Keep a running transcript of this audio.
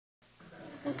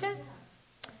Okay?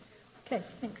 Okay,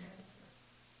 thanks.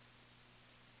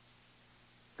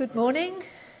 Good morning.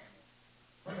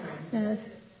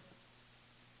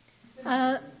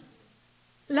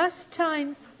 Last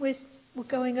time we were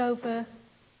going over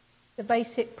the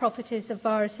basic properties of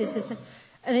viruses as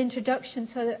an introduction,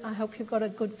 so that I hope you've got a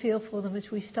good feel for them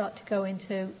as we start to go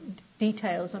into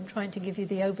details. I'm trying to give you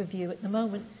the overview at the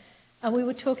moment. And we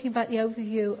were talking about the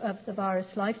overview of the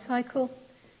virus life cycle,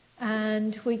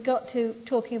 and we got to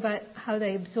talking about how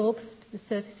they absorb to the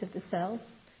surface of the cells.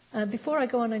 Before I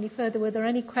go on any further, were there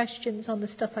any questions on the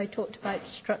stuff I talked about,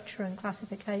 structure and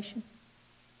classification?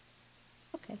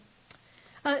 Okay.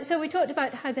 So we talked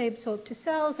about how they absorb to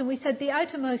cells, and we said the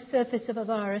outermost surface of a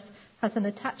virus has an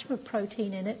attachment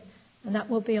protein in it, and that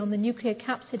will be on the nuclear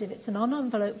capsid if it's an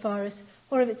unenveloped virus,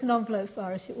 or if it's an enveloped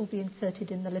virus, it will be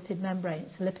inserted in the lipid membrane.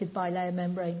 It's a lipid bilayer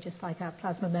membrane, just like our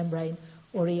plasma membrane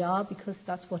or ER, because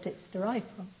that's what it's derived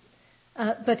from.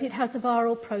 But it has a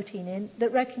viral protein in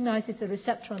that recognizes a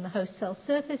receptor on the host cell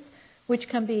surface, which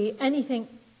can be anything,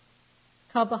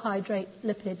 carbohydrate,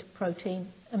 lipid,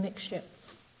 protein, a mixture.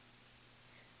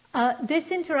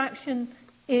 This interaction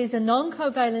is a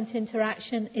non-covalent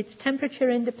interaction. It's temperature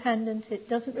independent. It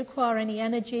doesn't require any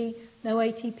energy. No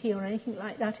ATP or anything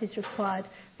like that is required.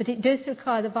 But it does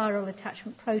require the viral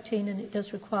attachment protein, and it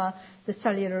does require the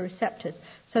cellular receptors.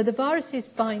 So the viruses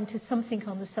bind to something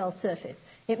on the cell surface.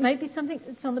 It may be something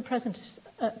that's on the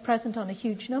present on a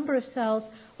huge number of cells,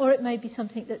 or it may be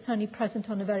something that's only present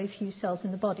on a very few cells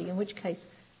in the body, in which case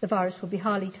the virus will be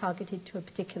highly targeted to a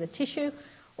particular tissue,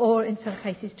 or in some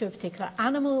cases to a particular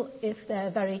animal if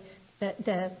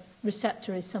their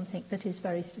receptor is something that is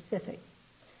very specific.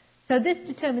 So this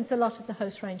determines a lot of the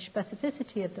host range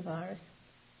specificity of the virus.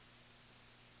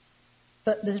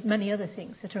 But there's many other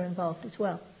things that are involved as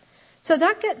well. So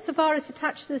that gets the virus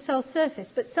attached to the cell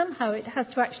surface, but somehow it has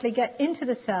to actually get into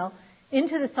the cell,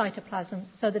 into the cytoplasm,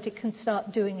 so that it can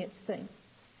start doing its thing.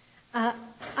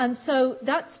 And so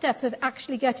that step of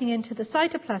actually getting into the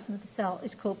cytoplasm of the cell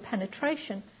is called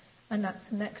penetration, and that's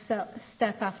the next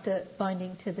step after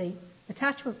binding to the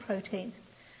attachment proteins.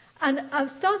 And I'll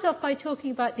start off by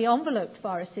talking about the enveloped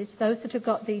viruses, those that have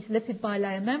got these lipid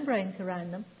bilayer membranes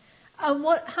around them. And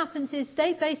what happens is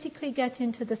they basically get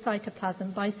into the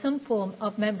cytoplasm by some form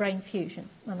of membrane fusion.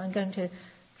 And I'm going to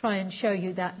try and show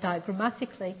you that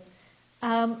diagrammatically.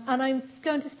 And I'm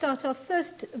going to start off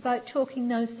first about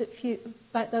talking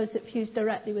about those that fuse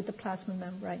directly with the plasma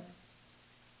membrane.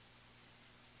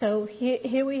 So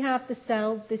here we have the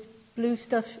cell. This blue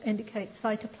stuff indicates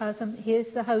cytoplasm. Here's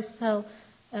the host cell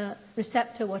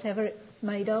receptor, whatever it's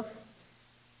made of.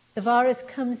 The virus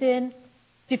comes in,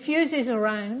 diffuses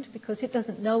around because it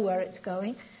doesn't know where it's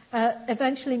going,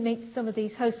 eventually meets some of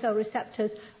these host cell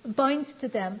receptors, binds to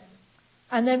them,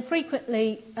 and then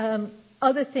frequently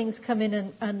other things come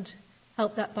in and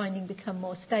help that binding become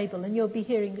more stable. And you'll be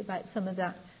hearing about some of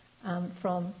that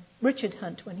from Richard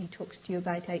Hunt when he talks to you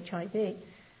about HIV.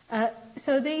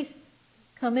 So these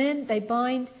come in, they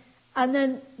bind, and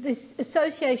then this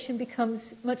association becomes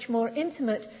much more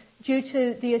intimate due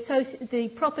to the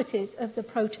properties of the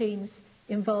proteins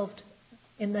involved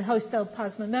in the host cell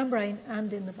plasma membrane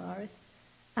and in the virus.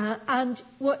 And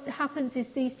what happens is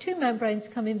these two membranes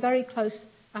come in very close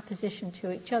apposition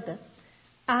to each other.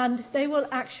 And they will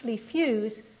actually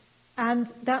fuse, and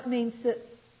that means that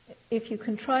if you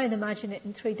can try and imagine it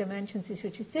in 3 dimensions,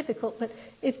 which is difficult, but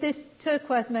if this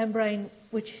turquoise membrane,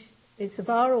 which is the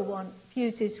viral one,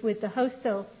 fuses with the host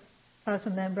cell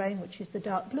plasma membrane, which is the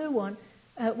dark blue one,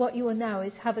 what you will now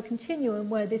is have a continuum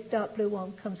where this dark blue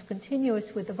one comes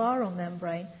continuous with the viral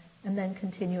membrane and then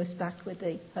continuous back with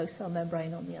the host cell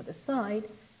membrane on the other side,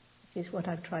 which is what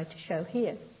I've tried to show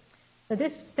here. So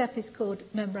this step is called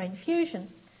membrane fusion.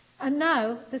 And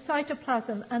now the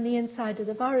cytoplasm and the inside of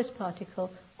the virus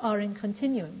particle are in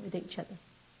continuum with each other.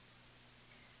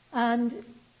 And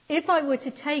if I were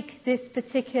to take this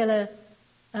particular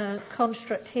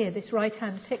construct here, this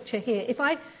right-hand picture here, if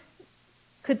I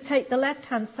could take the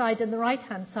left-hand side and the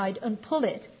right-hand side and pull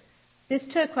it, this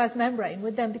turquoise membrane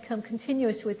would then become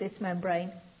continuous with this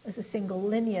membrane as a single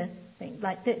linear thing,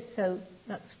 like this. So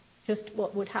that's just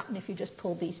what would happen if you just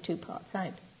pulled these two parts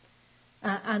out.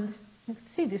 And you can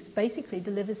see this basically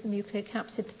delivers the nuclear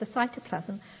capsid to the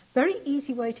cytoplasm. Very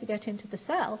easy way to get into the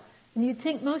cell. And you'd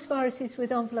think most viruses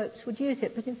with envelopes would use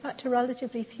it, but in fact,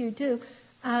 relatively few do.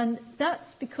 And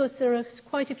that's because there are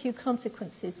quite a few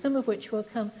consequences, some of which we'll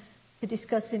come to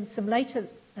discuss in some later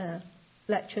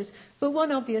lectures. But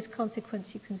one obvious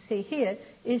consequence you can see here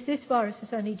is this virus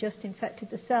has only just infected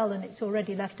the cell, and it's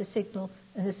already left a signal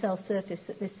in the cell surface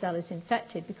that this cell is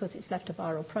infected because it's left a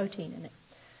viral protein in it.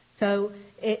 So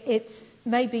it's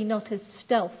maybe not as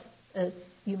stealth as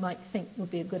you might think would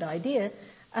be a good idea,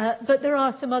 but there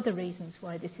are some other reasons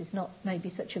why this is not maybe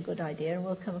such a good idea, and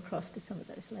we'll come across to some of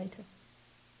those later.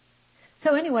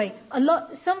 So anyway,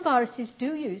 some viruses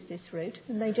do use this route,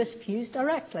 and they just fuse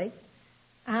directly.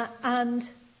 And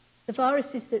the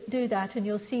viruses that do that, and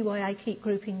you'll see why I keep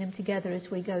grouping them together as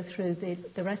we go through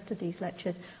the rest of these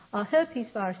lectures, are herpes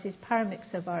viruses,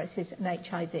 paramyxoviruses, and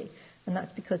HIV. And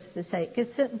that's because, as I say, it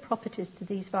gives certain properties to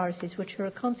these viruses which are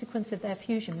a consequence of their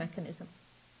fusion mechanism.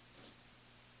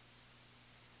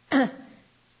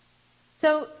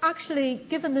 So actually,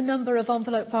 given the number of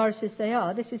envelope viruses they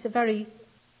are, this is a very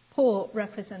poor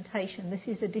representation. This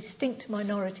is a distinct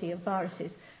minority of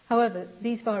viruses. However,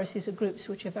 these viruses are groups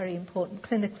which are very important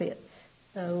clinically.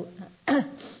 So,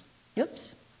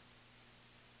 oops.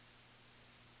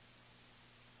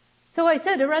 So I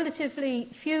said a relatively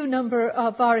few number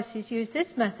of viruses use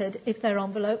this method if they're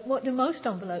envelope. What do most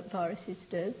envelope viruses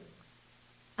do?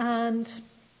 And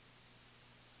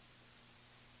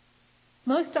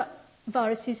most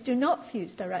viruses do not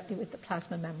fuse directly with the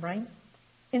plasma membrane.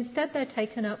 Instead, they're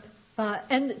taken up by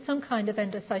some kind of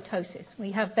endocytosis.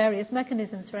 We have various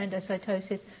mechanisms for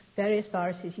endocytosis. Various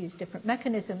viruses use different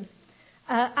mechanisms.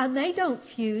 And they don't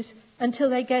fuse until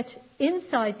they get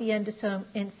inside the endosome,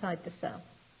 inside the cell.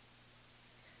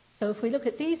 So if we look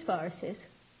at these viruses,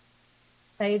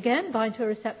 they again bind to a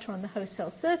receptor on the host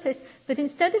cell surface, but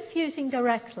instead of fusing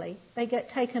directly, they get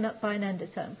taken up by an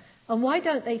endosome. And why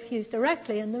don't they fuse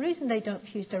directly? And the reason they don't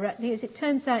fuse directly is it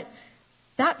turns out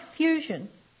that fusion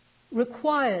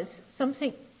requires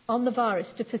something on the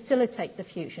virus to facilitate the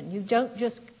fusion. You don't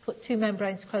just put two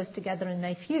membranes close together and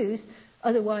they fuse,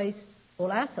 otherwise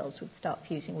all our cells would start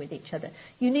fusing with each other.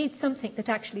 You need something that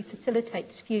actually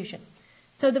facilitates fusion.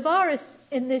 So the virus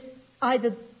in this,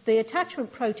 either the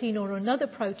attachment protein or another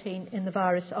protein in the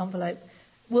virus envelope,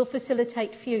 will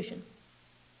facilitate fusion.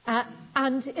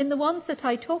 And in the ones that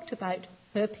I talked about,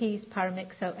 herpes,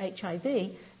 paramyxo,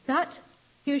 HIV, that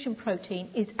fusion protein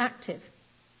is active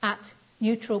at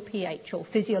neutral pH or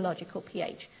physiological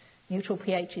pH. Neutral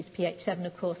pH is pH 7,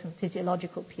 of course, and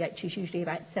physiological pH is usually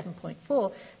about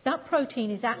 7.4. That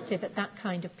protein is active at that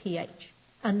kind of pH,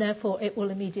 and therefore it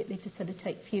will immediately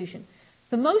facilitate fusion.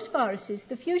 For most viruses,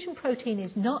 the fusion protein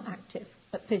is not active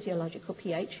at physiological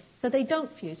pH, so they don't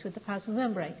fuse with the plasma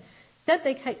membrane. Instead,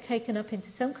 they get taken up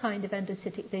into some kind of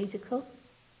endocytic vesicle,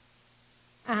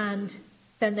 and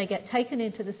then they get taken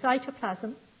into the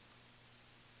cytoplasm,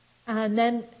 and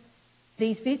then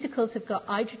these vesicles have got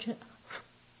hydrogen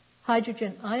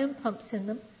ion pumps in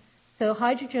them. So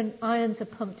hydrogen ions are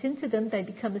pumped into them, they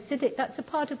become acidic. That's a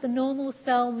part of the normal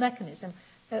cell mechanism.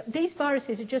 These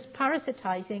viruses are just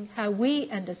parasitizing how we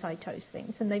endocytose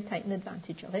things, and they've taken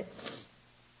advantage of it.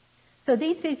 So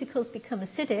these vesicles become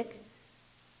acidic,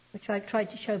 which I've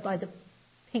tried to show by the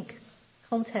pink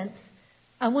contents.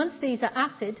 And once these are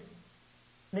acid,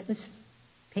 and it was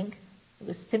pink, it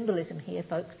was symbolism here,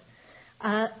 folks.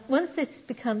 Once this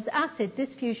becomes acid,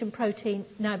 this fusion protein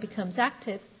now becomes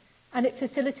active, and it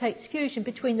facilitates fusion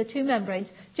between the two membranes,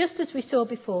 just as we saw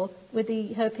before with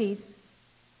the herpes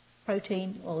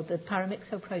protein or the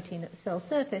paramyxo protein at the cell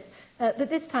surface, but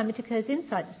this time it occurs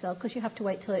inside the cell because you have to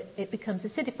wait till it becomes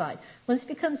acidified. Once it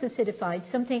becomes acidified,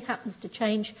 something happens to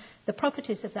change the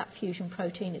properties of that fusion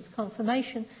protein, its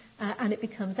conformation, and it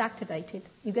becomes activated.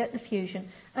 You get the fusion,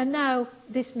 and now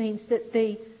this means that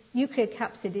the nuclear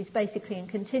capsid is basically in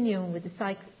continuum with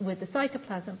the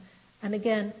cytoplasm, and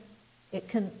again, it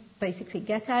can basically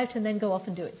get out and then go off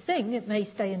and do its thing. It may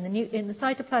stay in the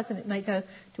cytoplasm. It may go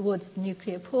towards the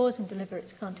nuclear pores and deliver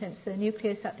its contents to the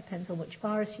nucleus. That depends on which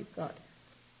virus you've got.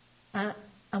 And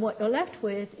what you're left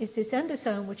with is this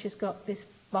endosome, which has got this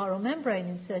viral membrane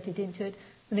inserted into it.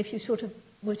 And if you sort of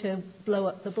were to blow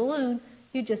up the balloon,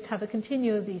 you just have a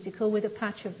continuum vesicle with a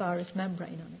patch of virus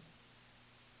membrane on it.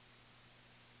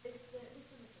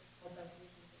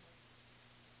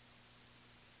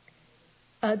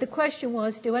 The question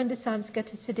was, do endosomes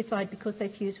get acidified because they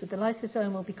fuse with the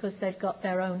lysosome or because they've got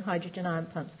their own hydrogen ion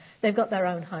pumps? They've got their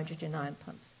own hydrogen ion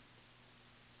pumps.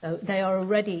 So they are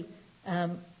already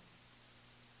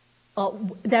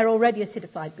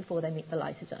acidified before they meet the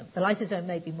lysosome. The lysosome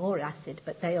may be more acid,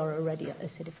 but they are already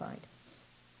acidified.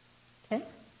 Okay?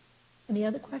 Any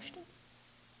other questions?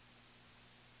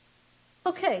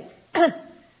 Okay.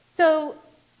 So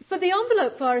for the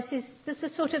envelope viruses, there's a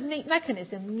sort of neat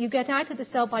mechanism. You get out of the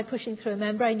cell by pushing through a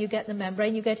membrane, you get the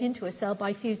membrane, you get into a cell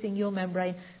by fusing your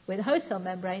membrane with a host cell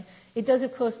membrane. It does,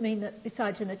 of course, mean that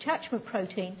besides an attachment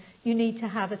protein, you need to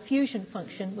have a fusion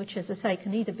function, which, as I say,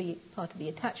 can either be part of the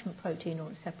attachment protein or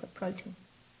a separate protein.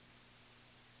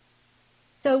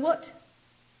 So what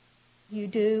you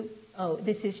do,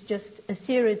 this is just a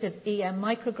series of EM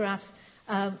micrographs.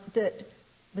 That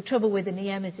the trouble with an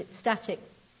EM is it's static,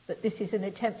 but this is an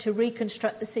attempt to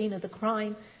reconstruct the scene of the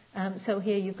crime. So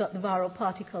here you've got the viral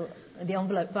particle, the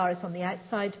envelope virus on the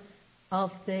outside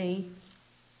of the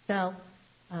cell.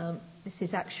 This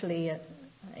is actually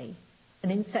an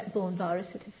insect-borne virus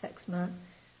that affects man.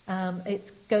 It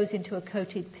goes into a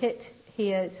coated pit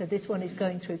here, so this one is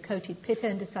going through coated pit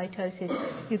endocytosis.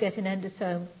 You get an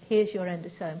endosome, here's your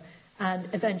endosome, and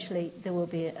eventually there will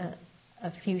be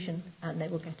a fusion and they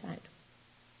will get out.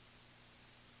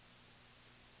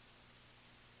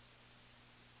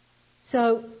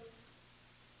 So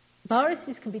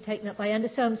viruses can be taken up by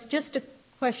endosomes. Just a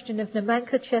question of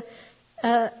nomenclature.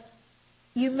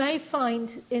 You may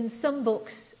find in some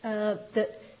books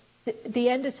that the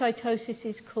endocytosis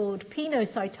is called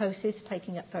pinocytosis,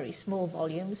 taking up very small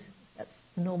volumes. That's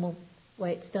the normal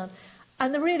way it's done.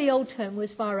 And the really old term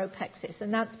was viropexis,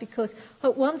 and that's because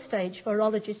at one stage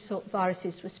virologists thought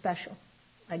viruses were special.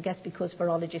 I guess because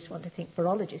virologists want to think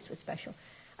virologists were special.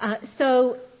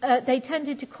 So they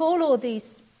tended to call all these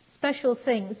special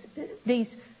things,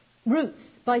 these roots,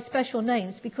 by special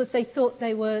names because they thought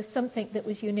they were something that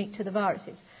was unique to the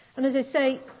viruses. And as I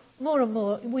say, more and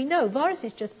more, we know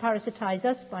viruses just parasitize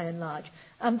us by and large.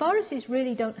 And viruses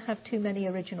really don't have too many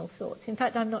original thoughts. In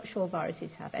fact, I'm not sure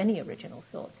viruses have any original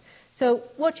thoughts. So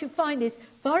what you find is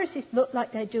viruses look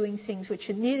like they're doing things which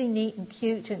are really neat and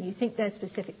cute, and you think they're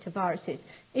specific to viruses.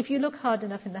 If you look hard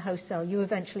enough in the host cell, you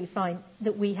eventually find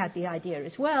that we had the idea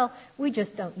as well. We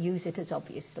just don't use it as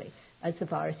obviously as the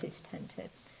viruses tend to.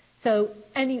 So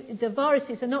the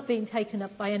viruses are not being taken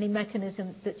up by any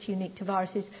mechanism that's unique to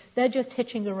viruses. They're just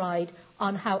hitching a ride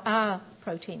on how our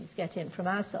proteins get in from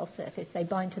our cell surface. They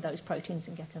bind to those proteins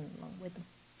and get in along with them.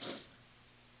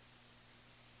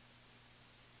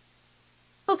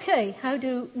 Okay, how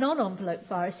do non-envelope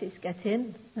viruses get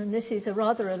in? And this is a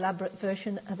rather elaborate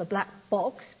version of a black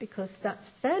box because that's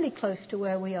fairly close to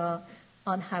where we are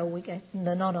on how we get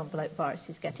the non-envelope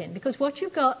viruses get in. Because what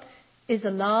you've got is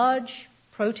a large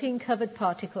protein-covered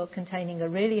particle containing a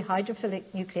really hydrophilic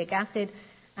nucleic acid,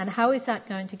 and how is that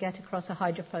going to get across a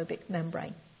hydrophobic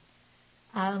membrane?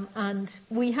 And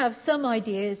we have some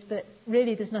ideas, but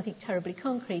really there's nothing terribly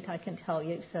concrete, I can tell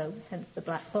you, so hence the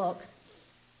black box.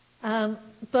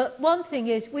 But one thing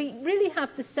is we really have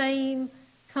the same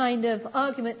kind of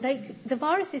argument. The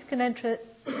viruses can enter,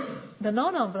 the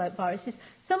non-envelope viruses,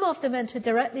 some of them enter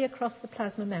directly across the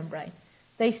plasma membrane.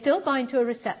 They still bind to a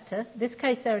receptor. In this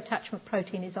case, their attachment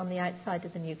protein is on the outside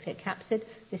of the nucleic capsid.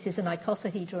 This is an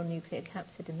icosahedral nucleic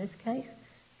capsid in this case.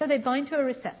 So they bind to a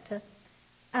receptor.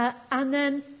 And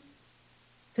then,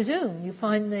 presume you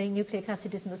find the nucleic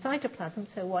acid is in the cytoplasm.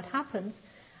 So what happens?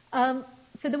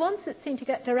 For the ones that seem to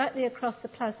get directly across the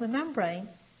plasma membrane,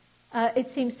 it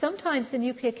seems sometimes the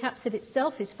nucleic capsid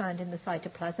itself is found in the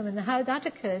cytoplasm, and how that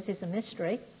occurs is a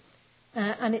mystery.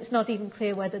 And it's not even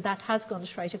clear whether that has gone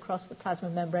straight across the plasma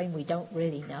membrane. We don't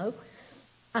really know.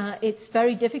 It's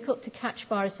very difficult to catch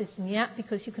viruses in the act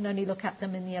because you can only look at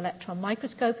them in the electron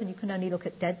microscope, and you can only look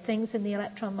at dead things in the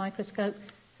electron microscope.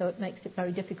 So it makes it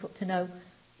very difficult to know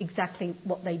exactly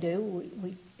what they do.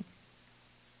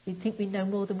 You'd think we know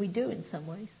more than we do in some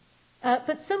ways.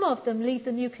 But some of them leave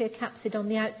the nucleic capsid on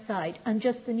the outside, and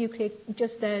just their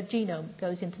genome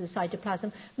goes into the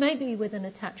cytoplasm, maybe with an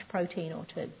attached protein or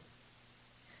two.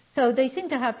 So they seem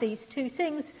to have these two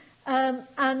things,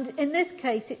 and in this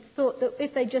case it's thought that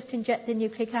if they just inject the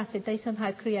nucleic acid, they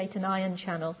somehow create an ion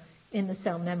channel in the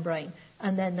cell membrane,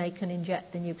 and then they can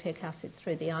inject the nucleic acid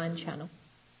through the ion channel.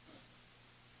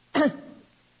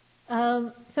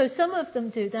 So some of them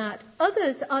do that.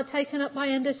 Others are taken up by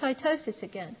endocytosis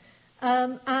again,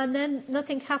 and then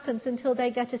nothing happens until they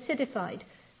get acidified.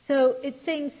 So it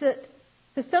seems that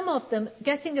for some of them,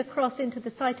 getting across into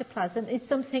the cytoplasm is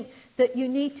something that you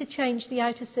need to change the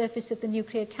outer surface of the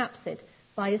nucleic capsid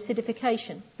by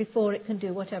acidification before it can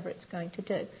do whatever it's going to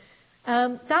do.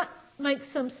 That makes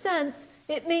some sense.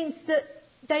 It means that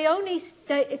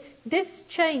this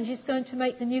change is going to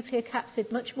make the nucleic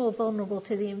capsid much more vulnerable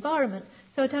to the environment,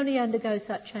 so it only undergoes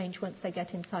that change once they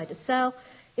get inside a cell.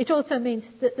 It also means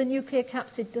that the nucleic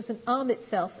capsid doesn't arm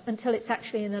itself until it's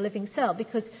actually in a living cell,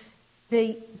 because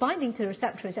the binding to the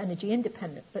receptor is energy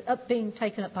independent, but being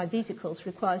taken up by vesicles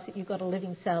requires that you've got a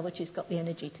living cell which has got the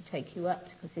energy to take you up,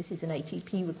 because this is an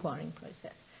ATP requiring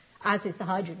process, as is the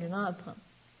hydrogen ion pump.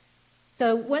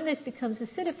 So when this becomes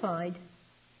acidified,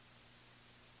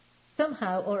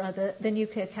 somehow or other the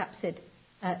nucleic capsid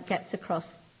gets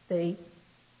across the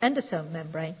endosome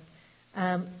membrane.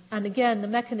 And again, the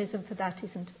mechanism for that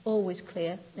isn't always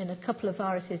clear. In a couple of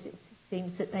viruses, it's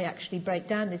seems that they actually break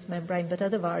down this membrane, but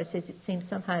other viruses, it seems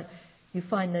somehow you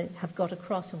find they have got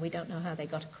across and we don't know how they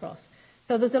got across.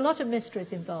 So there's a lot of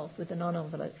mysteries involved with the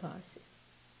non-enveloped viruses.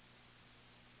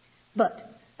 But,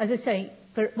 as I say,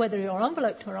 whether you're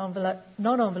enveloped or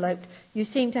non-enveloped, you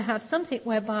seem to have something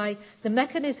whereby the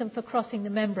mechanism for crossing the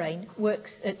membrane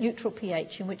works at neutral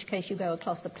pH, in which case you go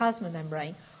across the plasma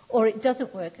membrane, or it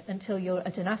doesn't work until you're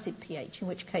at an acid pH, in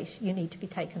which case you need to be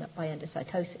taken up by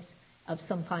endocytosis of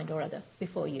some kind or other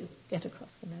before you get across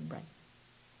the membrane.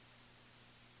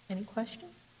 Any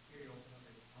questions?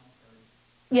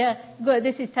 Yeah, well,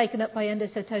 this is taken up by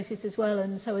endocytosis as well,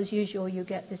 and so as usual you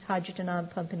get this hydrogen ion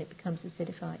pump and it becomes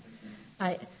acidified.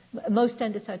 Most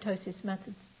endocytosis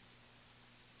methods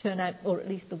turn out, or at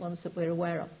least the ones that we're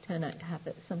aware of, turn out to have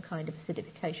some kind of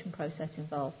acidification process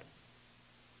involved.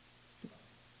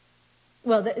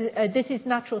 Well, this is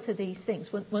natural to these things.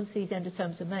 Once these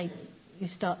endosomes are made, you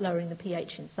start lowering the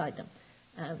pH inside them.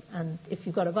 And if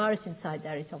you've got a virus inside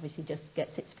there, it obviously just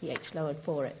gets its pH lowered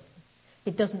for it.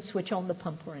 It doesn't switch on the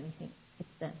pump or anything. It's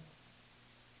there.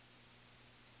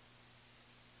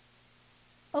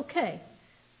 Okay.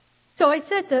 So I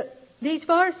said that these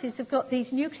viruses have got these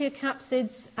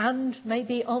nucleocapsids and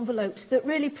maybe envelopes that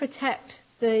really protect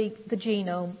the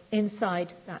genome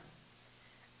inside that.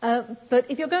 But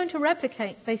if you're going to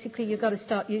replicate, basically you've got to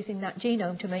start using that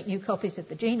genome to make new copies of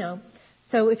the genome.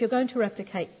 So if you're going to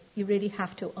replicate, you really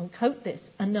have to uncoat this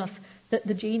enough that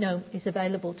the genome is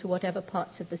available to whatever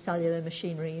parts of the cellular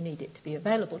machinery you need it to be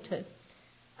available to.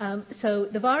 So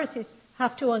the viruses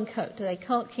have to uncoat. They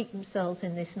can't keep themselves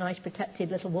in this nice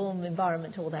protected little warm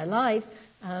environment all their lives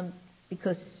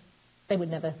because they would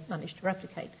never manage to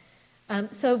replicate.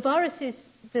 So viruses,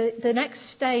 the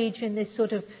next stage in this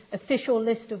sort of official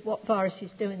list of what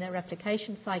viruses do in their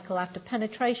replication cycle after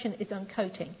penetration is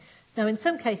uncoating. Now in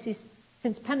some cases,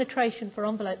 since penetration for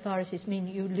envelope viruses mean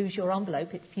you lose your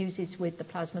envelope, it fuses with the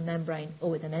plasma membrane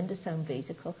or with an endosome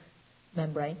vesicle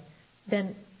membrane,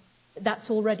 then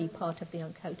that's already part of the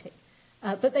uncoating.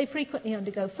 But they frequently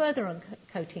undergo further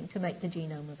uncoating to make the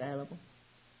genome available.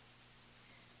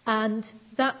 And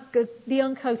the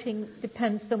uncoating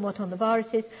depends somewhat on the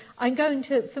viruses.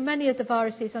 For many of the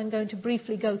viruses, I'm going to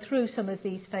briefly go through some of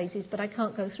these phases, but I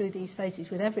can't go through these phases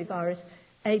with every virus.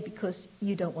 A, because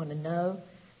you don't want to know.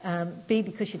 B,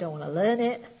 because you don't want to learn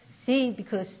it. C,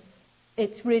 because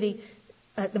it's really,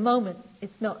 at the moment,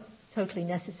 it's not totally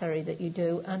necessary that you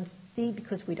do. And D,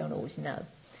 because we don't always know.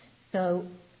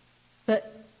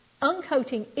 But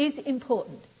uncoating is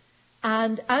important.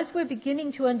 And as we're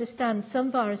beginning to understand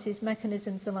some viruses'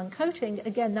 mechanisms of uncoating,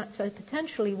 again, that's a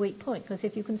potentially weak point, because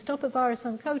if you can stop a virus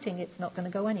uncoating, it's not going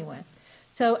to go anywhere.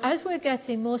 So as we're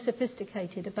getting more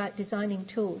sophisticated about designing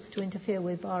tools to interfere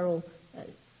with viral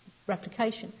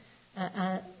replication,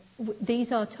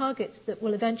 these are targets that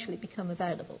will eventually become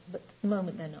available, but at the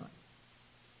moment they're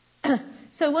not.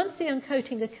 So once the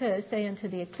uncoating occurs, they enter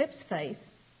the eclipse phase.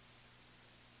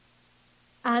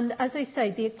 And as I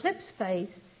say, the eclipse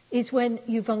phase is when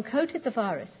you've uncoated the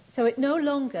virus, so it no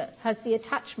longer has the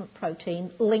attachment protein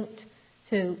linked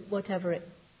to whatever it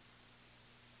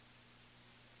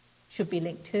should be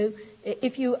linked to.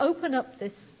 If you open up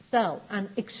this cell and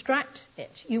extract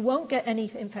it, you won't get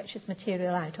any infectious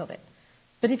material out of it.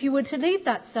 But if you were to leave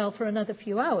that cell for another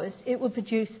few hours, it would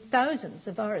produce thousands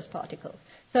of virus particles.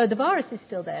 So the virus is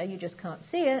still there, you just can't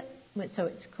see it, so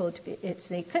it's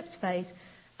the eclipse phase.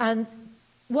 And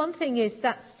one thing is,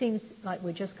 that seems like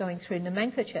we're just going through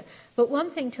nomenclature, but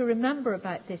one thing to remember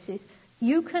about this is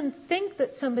you can think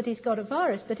that somebody's got a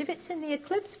virus, but if it's in the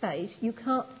eclipse phase, you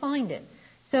can't find it.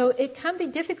 So it can be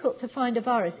difficult to find a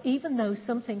virus, even though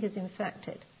something is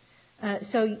infected.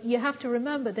 So you have to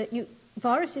remember that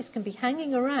viruses can be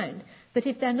hanging around, but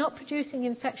if they're not producing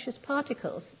infectious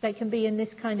particles, they can be in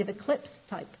this kind of eclipse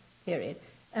type period,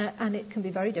 and it can be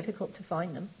very difficult to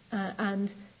find them. And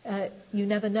you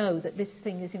never know that this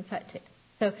thing is infected.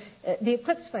 So the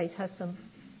eclipse phase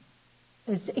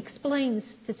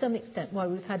explains to some extent why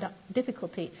we've had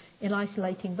difficulty in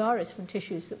isolating virus from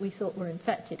tissues that we thought were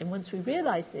infected. And once we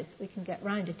realize this, we can get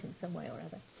round it in some way or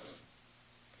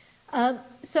other.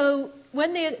 So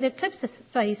when the eclipse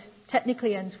phase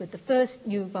technically ends with the first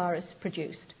new virus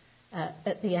produced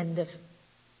at the end of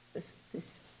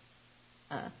this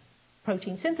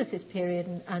protein synthesis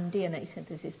period and DNA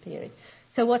synthesis period.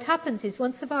 So what happens is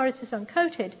once the virus is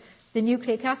uncoated, the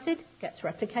nucleic acid gets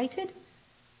replicated,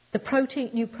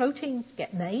 new proteins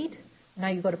get made. Now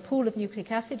you've got a pool of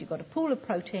nucleic acid, you've got a pool of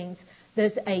proteins.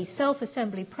 There's a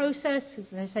self-assembly process.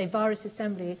 As I say, virus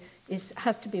assembly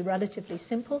has to be relatively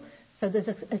simple. So there's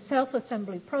a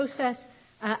self-assembly process,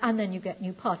 and then you get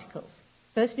new particles.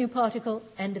 First new particle,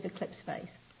 end of eclipse phase.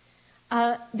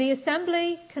 The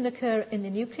assembly can occur in the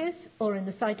nucleus or in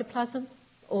the cytoplasm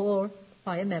or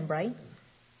by a membrane.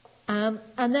 And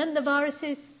then the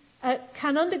viruses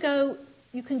can undergo,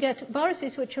 you can get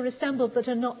viruses which are assembled but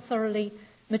are not thoroughly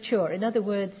mature. In other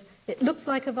words, it looks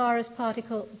like a virus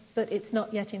particle, but it's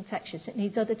not yet infectious. It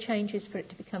needs other changes for it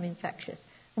to become infectious.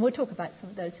 And we'll talk about some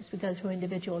of those as we go through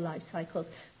individual life cycles.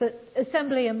 But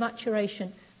assembly and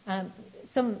maturation,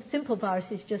 some simple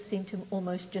viruses just seem to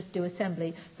almost just do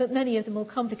assembly, but many of the more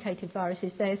complicated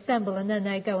viruses, they assemble and then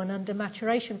they go on under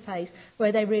maturation phase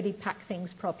where they really pack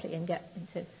things properly and get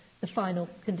into the final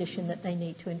condition that they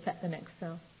need to infect the next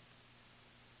cell.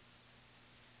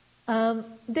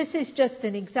 This is just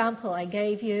an example I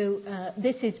gave you.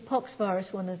 This is pox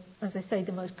virus, one of, as I say,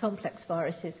 the most complex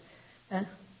viruses.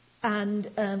 And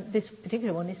this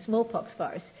particular one is smallpox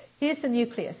virus. Here's the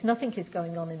nucleus. Nothing is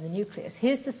going on in the nucleus.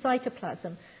 Here's the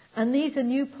cytoplasm. And these are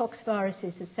new pox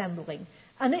viruses assembling.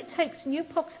 And it takes new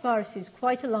pox viruses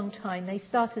quite a long time. They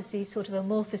start as these sort of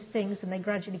amorphous things and they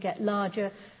gradually get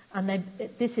larger. And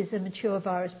this is a mature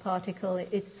virus particle.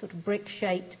 It's sort of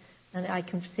brick-shaped. And I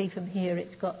can see from here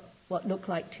it's got what look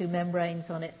like two membranes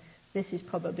on it. This is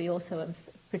probably also a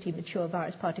pretty mature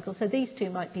virus particle. So these two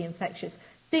might be infectious.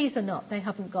 These are not. They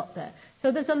haven't got there.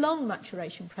 So there's a long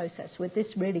maturation process with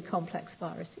this really complex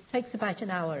virus. It takes about an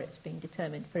hour, it's been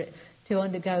determined, for it to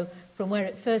undergo from where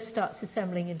it first starts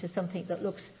assembling into something that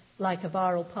looks like a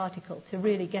viral particle to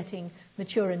really getting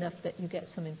mature enough that you get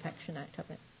some infection out of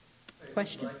it.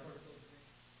 Question?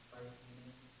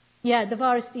 Yeah, the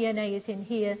virus DNA is in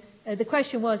here. The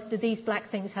question was, do these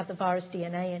black things have the virus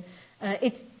DNA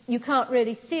in? You can't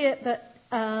really see it, but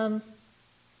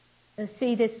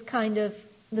see this kind of,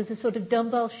 there's a sort of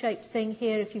dumbbell-shaped thing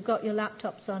here. If you've got your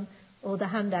laptops on or the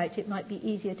handout, it might be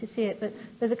easier to see it. But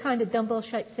there's a kind of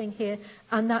dumbbell-shaped thing here,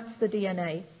 and that's the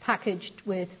DNA packaged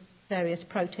with various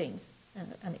proteins.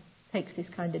 And it takes this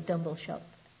kind of dumbbell shape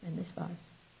in this virus.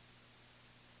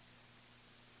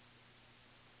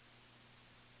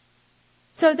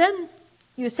 So then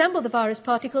you assemble the virus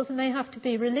particles and they have to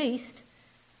be released.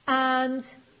 And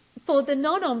for the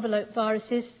non-envelope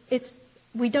viruses,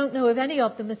 we don't know of any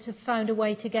of them that have found a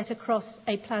way to get across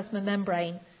a plasma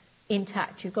membrane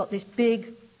intact. You've got this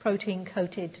big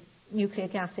protein-coated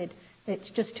nucleic acid. It's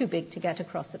just too big to get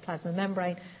across the plasma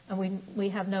membrane, and we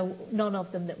have none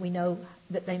of them that we know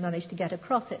that they manage to get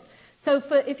across it. So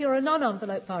if you're a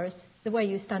non-envelope virus, the way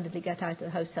you standardly get out of the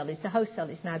host cell is the host cell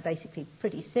is now basically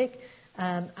pretty sick,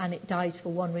 and it dies for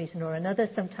one reason or another.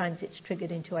 Sometimes it's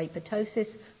triggered into apoptosis.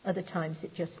 Other times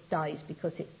it just dies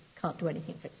because it can't do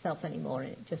anything for itself anymore,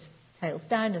 and it just tails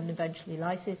down and eventually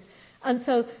lyses. And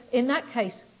so in that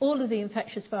case, all of the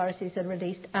infectious viruses are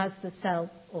released as the cell,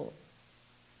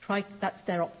 that's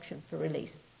their option for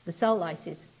release. The cell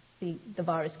lyses, the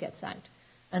virus gets out.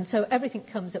 And so everything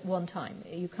comes at one time.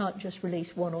 You can't just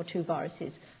release one or two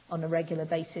viruses on a regular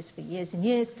basis for years and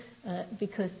years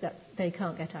because they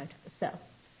can't get out of the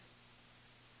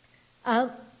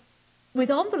cell. With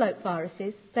envelope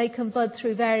viruses, they can bud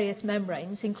through various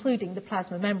membranes, including the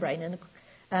plasma membrane,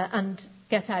 and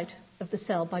get out of the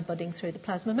cell by budding through the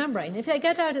plasma membrane. If they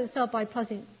get out of the cell by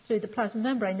budding through the plasma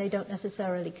membrane, they don't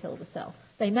necessarily kill the cell.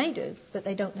 They may do, but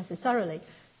they don't necessarily.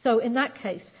 So in that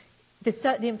case,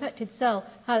 the infected cell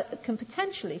can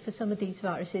potentially, for some of these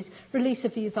viruses, release a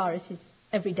few viruses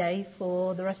every day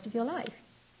for the rest of your life.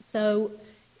 So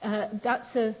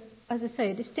that's, as I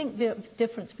say, a distinct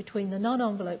difference between the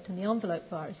non-enveloped and the enveloped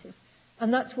viruses.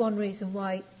 And that's one reason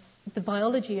why the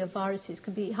biology of viruses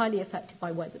can be highly affected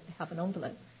by whether they have an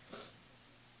envelope.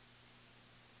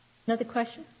 Another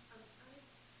question?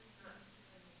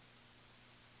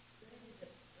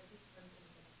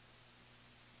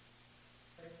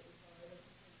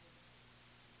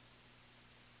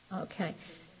 Okay.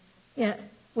 Yeah.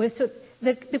 Well, so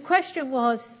the question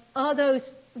was, are those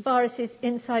viruses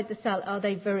inside the cell, are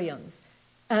they virions?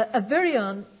 A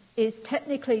virion is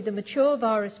technically the mature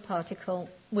virus particle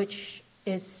which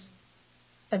is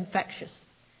infectious.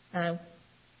 Now,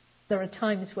 there are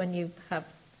times when you have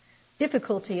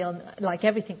difficulty on, like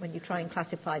everything when you try and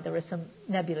classify, there are some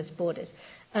nebulous borders.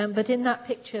 But in that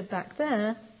picture back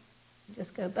there,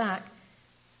 just go back,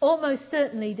 almost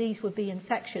certainly these would be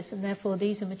infectious, and therefore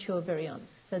these are mature virions.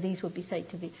 So these would be said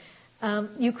to be.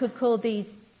 You could call these,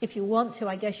 if you want to,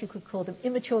 I guess you could call them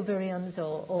immature virions,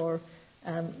 or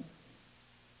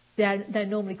they're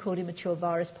normally called immature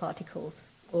virus particles,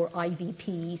 or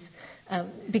IVPs,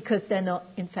 because they're not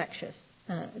infectious.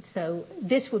 So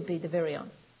this would be the virion.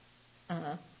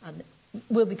 And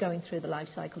we'll be going through the life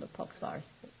cycle of pox virus,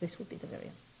 but this would be the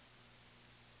virion.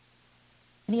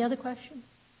 Any other questions?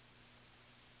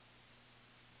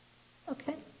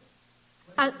 Okay.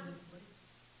 And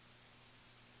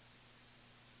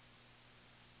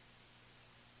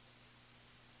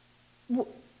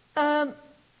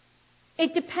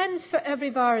it depends for every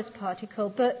virus particle,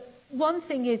 but one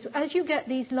thing is, as you get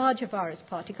these larger virus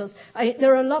particles,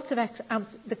 there are lots of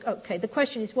answers. Okay, the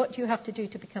question is, what do you have to do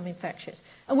to become infectious?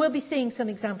 And we'll be seeing some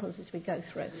examples as we go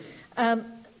through.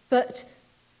 But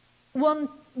one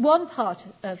part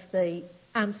of the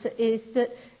answer is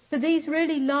that for these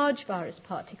really large virus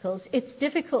particles, it's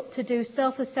difficult to do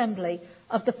self-assembly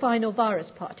of the final virus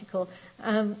particle.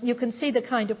 You can see the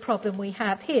kind of problem we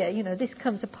have here. You know, this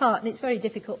comes apart, and it's very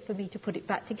difficult for me to put it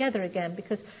back together again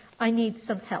because I need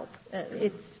some help.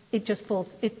 It just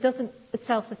falls. It doesn't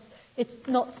it's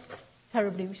not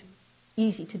terribly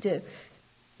easy to do.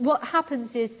 What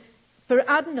happens is, for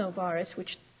adenovirus,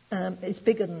 which is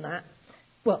bigger than that,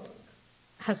 well,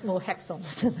 has more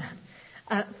hexons than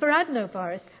that. For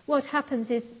adenovirus, what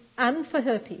happens is, and for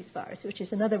herpes virus, which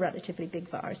is another relatively big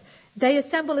virus, they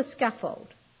assemble a scaffold.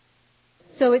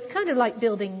 So it's kind of like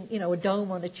building, you know, a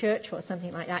dome on a church or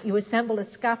something like that. You assemble a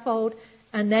scaffold,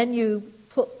 and then you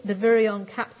put the virion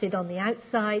capsid on the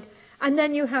outside, and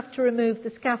then you have to remove the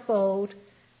scaffold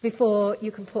before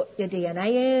you can put your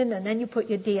DNA in, and then you put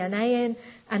your DNA in,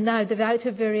 and now the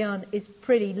outer virion is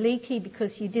pretty leaky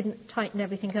because you didn't tighten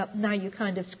everything up. Now you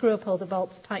kind of screw up all the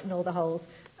bolts, tighten all the holes,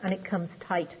 and it comes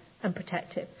tight and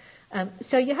protective.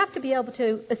 So you have to be able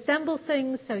to assemble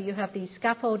things, so you have these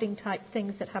scaffolding type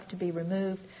things that have to be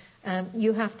removed.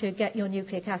 You have to get your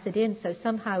nucleic acid in, so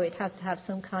somehow it has to have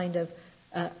some kind of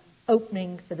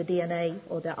opening for the DNA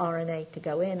or the RNA to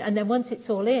go in. And then once it's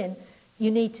all in, you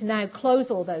need to now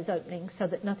close all those openings so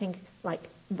that nothing like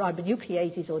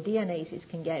ribonucleases or DNases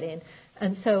can get in.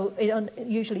 And so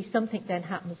usually something then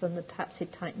happens and the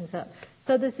capsid tightens up.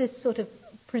 So there's this sort of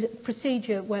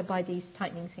procedure whereby these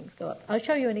tightening things go up. I'll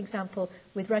show you an example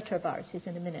with retroviruses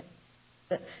in a minute.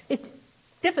 But it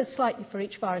differs slightly for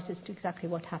each virus as to exactly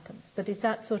what happens. But does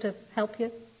that sort of help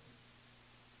you?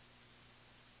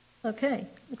 Okay,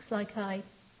 looks like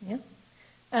yeah.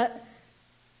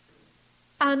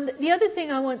 And the other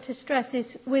thing I want to stress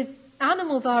is with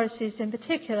animal viruses in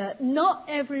particular, not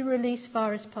every release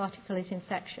virus particle is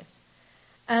infectious.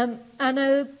 And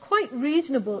a quite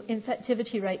reasonable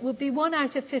infectivity rate would be 1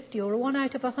 out of 50 or 1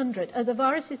 out of 100 of the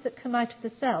viruses that come out of the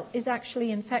cell is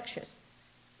actually infectious.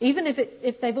 Even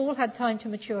if they've all had time to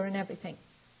mature and everything,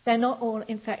 they're not all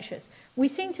infectious. We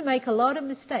seem to make a lot of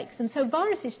mistakes, and so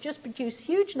viruses just produce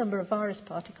huge number of virus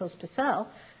particles per cell,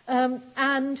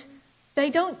 and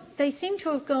they seem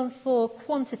to have gone for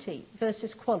quantity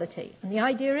versus quality. And the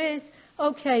idea is,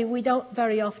 okay, we don't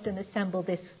very often assemble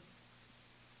this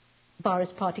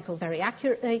virus particle very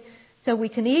accurately, so we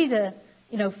can either,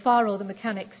 you know, fire all the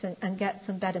mechanics and get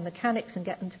some better mechanics and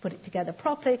get them to put it together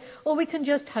properly, or we can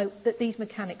just hope that these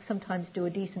mechanics sometimes do a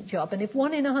decent job. And if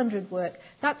 1 in 100 work,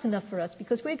 that's enough for us,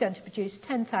 because we're going to produce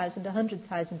 10,000,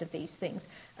 100,000 of these things.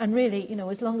 And really, you know,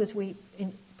 as long as we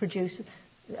produce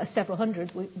several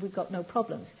hundred, we've got no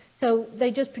problems. So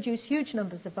they just produce huge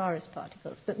numbers of virus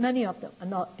particles, but many of them are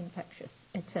not infectious,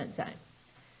 it turns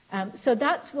out. So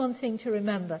that's one thing to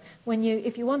remember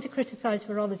if you want to criticize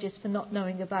virologists for not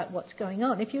knowing about what's going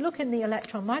on. If you look in the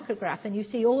electron micrograph and you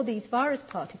see all these virus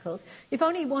particles, if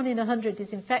only 1 in 100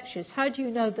 is infectious, how do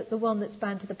you know that the one that's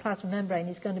bound to the plasma membrane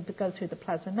is going to go through the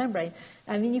plasma membrane?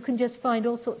 I mean, you can just find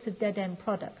all sorts of dead-end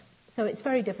products. So it's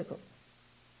very difficult.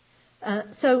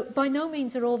 So by no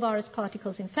means are all virus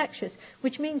particles infectious,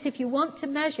 which means if you want to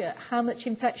measure how much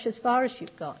infectious virus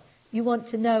you've got, you want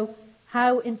to know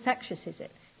how infectious is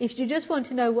it. If you just want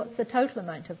to know what's the total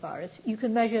amount of virus, you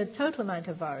can measure the total amount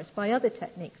of virus by other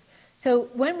techniques. So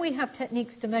when we have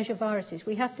techniques to measure viruses,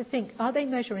 we have to think, are they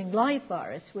measuring live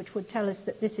virus, which would tell us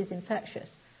that this is infectious?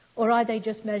 Or are they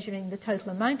just measuring the total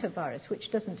amount of virus,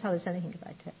 which doesn't tell us anything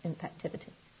about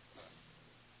infectivity?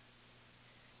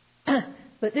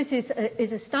 But this is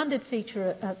a standard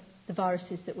feature of the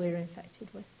viruses that we're infected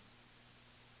with.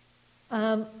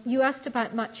 You asked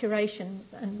about maturation,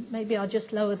 and maybe I'll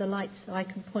just lower the lights so I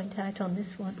can point out on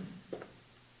this one.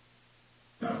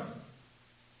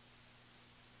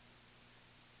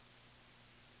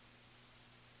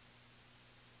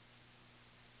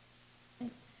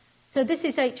 So this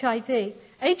is HIV.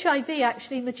 HIV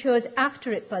actually matures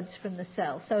after it buds from the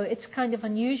cell, so it's kind of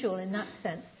unusual in that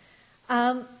sense.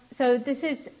 So this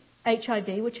is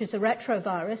HIV, which is a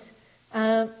retrovirus.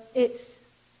 It's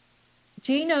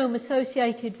genome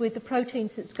associated with the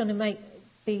proteins that's going to make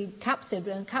the capsid,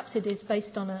 and capsid is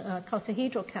based on a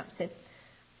icosahedral capsid,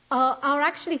 are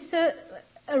actually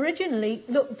originally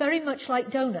look very much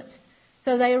like donuts.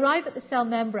 So they arrive at the cell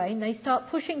membrane, they start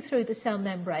pushing through the cell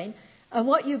membrane, And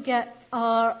what you get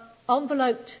are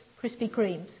enveloped Krispy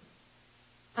Kremes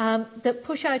that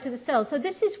push out of the cell. So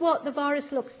this is what the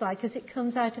virus looks like as it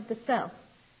comes out of the cell.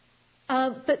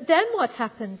 But then what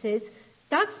happens is,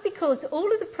 that's because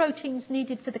all of the proteins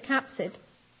needed for the capsid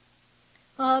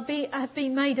have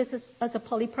been made as a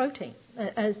polyprotein,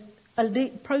 as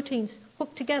proteins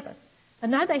hooked together.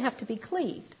 And now they have to be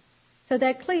cleaved. So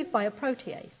they're cleaved by a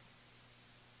protease.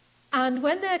 And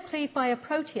when they're cleaved by a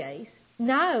protease,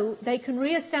 now they can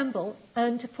reassemble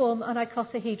and to form an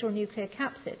icosahedral nuclear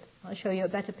capsid. I'll show you a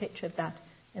better picture of that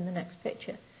in the next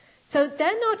picture. So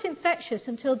they're not infectious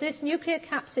until this nuclear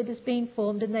capsid has been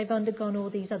formed and they've undergone all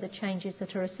these other changes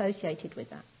that are associated with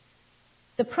that.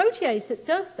 The protease that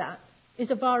does that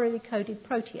is a virally coded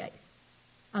protease.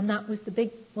 And that was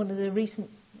one of the recent,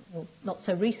 well, not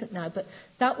so recent now, but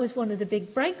that was one of the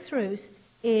big breakthroughs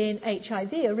in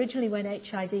HIV. Originally when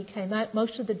HIV came out,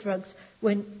 most of the drugs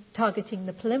were targeting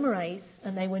the polymerase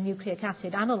and they were nucleic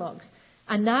acid analogues.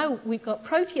 And now we've got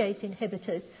protease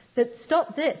inhibitors that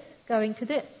stop this going to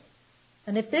this.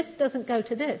 And if this doesn't go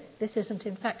to this isn't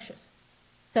infectious.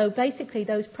 So basically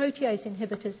those protease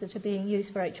inhibitors that are being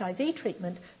used for HIV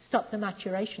treatment stop the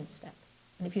maturation step.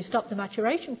 And if you stop the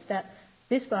maturation step,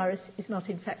 this virus is not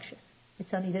infectious.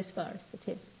 It's only this virus that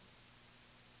is.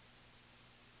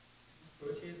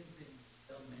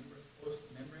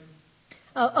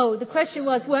 Oh, the question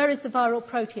was, where is the viral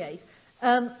protease?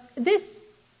 This,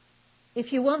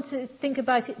 if you want to think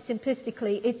about it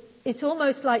simplistically, it's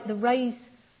almost like the rays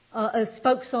are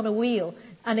spokes on a wheel,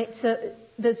 and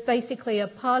there's basically a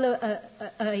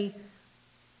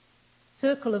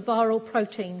circle of viral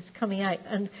proteins coming out,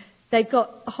 and they've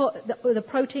got the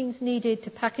proteins needed to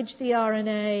package the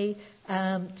RNA,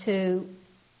 to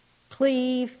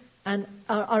cleave, and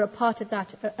are a part of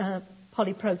that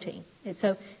polyprotein.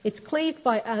 So it's cleaved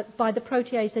by the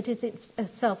protease that is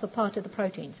itself a part of the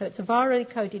protein. So it's a virally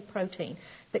coded protein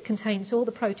that contains all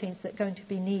the proteins that are going to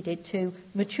be needed to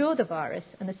mature the virus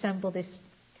and assemble this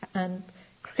and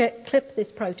clip this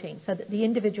protein so that the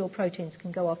individual proteins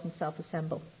can go off and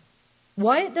self-assemble.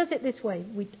 Why it does it this way,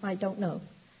 I don't know.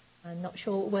 I'm not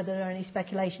sure whether there are any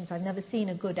speculations. I've never seen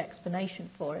a good explanation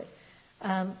for it.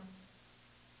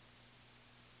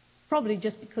 Probably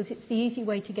just because it's the easy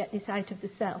way to get this out of the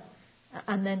cell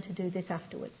and then to do this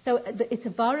afterwards. So it's a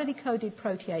virally coded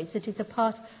protease that is a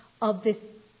part of this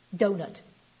donut.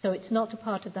 So it's not a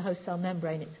part of the host cell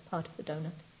membrane, it's a part of the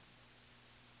donut.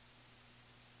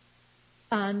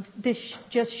 And this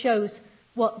just shows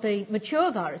what the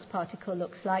mature virus particle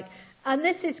looks like. And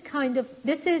this is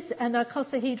an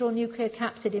icosahedral nuclear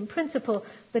capsid in principle,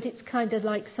 but it's kind of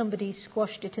like somebody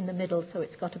squashed it in the middle, so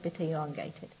it's got a bit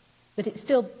elongated. But it's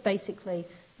still basically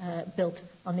built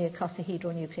on the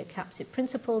icosahedral nuclear capsid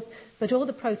principles, but all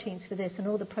the proteins for this and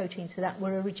all the proteins for that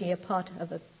were originally a part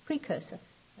of a precursor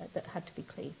that had to be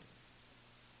cleaved.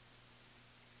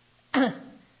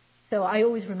 So I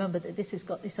always remember that this has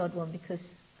got this odd one because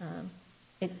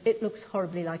it looks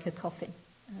horribly like a coffin,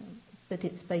 but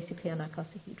it's basically an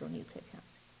icosahedral nuclear capsid.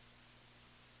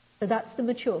 So that's the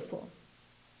mature form.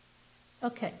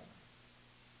 Okay.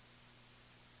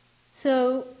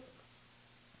 So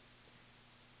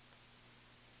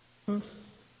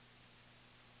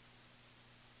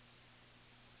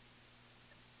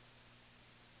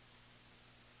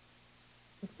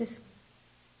is this,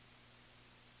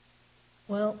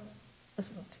 well, I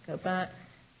just want to go back.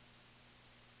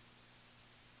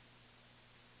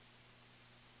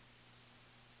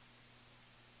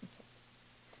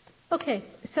 Okay,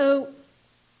 so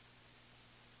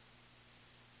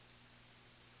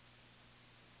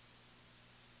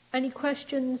any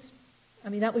questions? I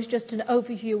mean, that was just an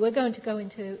overview. We're going to go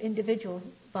into individual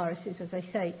viruses, as I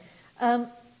say.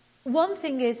 One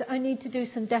thing is I need to do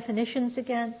some definitions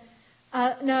again.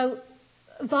 Now,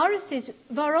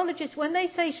 virologists, when they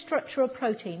say structural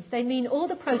proteins, they mean all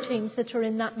the proteins that are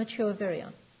in that mature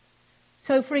virion.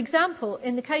 So, for example,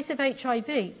 in the case of HIV,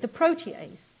 the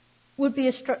protease would be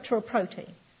a structural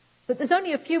protein. But there's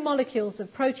only a few molecules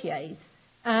of protease,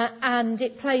 and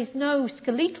it plays no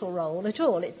skeletal role at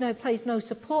all. It plays no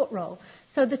support role.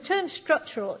 So the term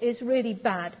structural is really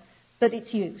bad, but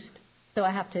it's used. So I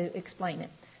have to explain it.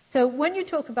 So when you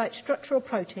talk about structural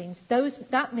proteins,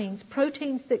 that means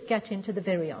proteins that get into the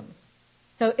virions.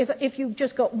 So if you've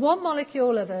just got one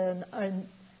molecule of a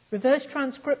reverse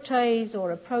transcriptase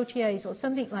or a protease or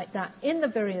something like that in the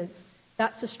virions,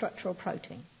 that's a structural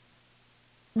protein.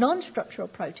 Non-structural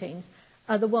proteins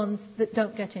are the ones that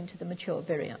don't get into the mature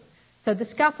virion. So the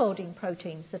scaffolding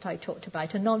proteins that I talked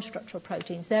about are non-structural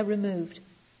proteins. They're removed.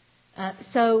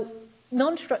 So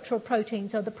non-structural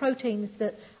proteins are the proteins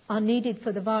that are needed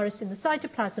for the virus in the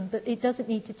cytoplasm, but it doesn't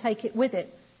need to take it with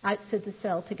it outside the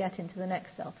cell to get into the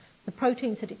next cell. The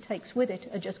proteins that it takes with it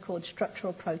are just called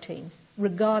structural proteins,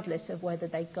 regardless of whether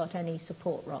they've got any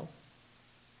support role.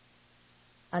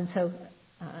 And so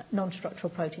non-structural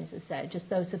proteins, as I say, just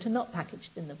those that are not packaged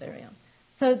in the virion.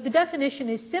 So the definition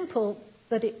is simple,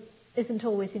 but it isn't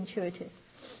always intuitive.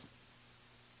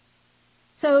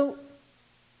 So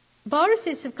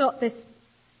viruses have got this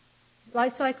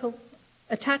life cycle: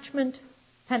 attachment,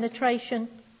 penetration,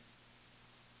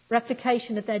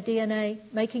 replication of their DNA,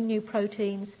 making new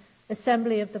proteins,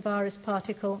 assembly of the virus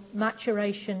particle,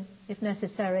 maturation, if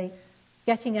necessary,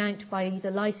 getting out by either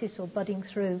lysis or budding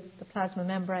through the plasma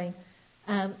membrane.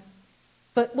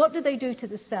 But what do they do to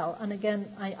the cell? And again,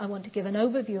 I want to give an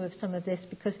overview of some of this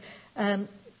because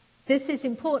this is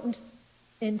important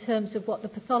in terms of what the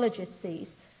pathologist sees,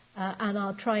 and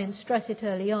I'll try and stress it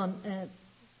early on.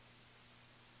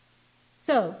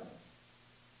 So,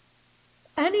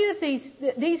 any of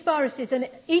these viruses, and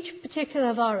each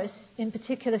particular virus in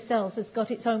particular cells has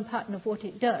got its own pattern of what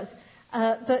it does,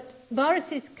 but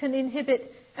viruses can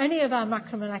inhibit any of our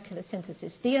macromolecular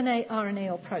synthesis, DNA,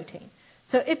 RNA, or protein.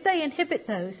 So if they inhibit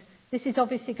those, this is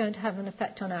obviously going to have an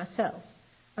effect on our cells.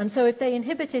 And so if they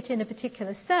inhibit it in a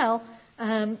particular cell,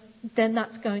 then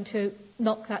that's going to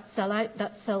knock that cell out,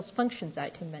 that cell's functions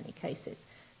out in many cases.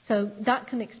 So that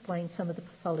can explain some of the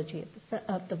pathology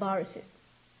of the viruses.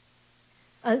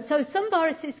 So some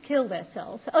viruses kill their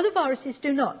cells. Other viruses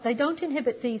do not. They don't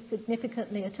inhibit these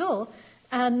significantly at all,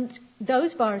 and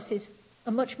those viruses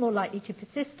are much more likely to be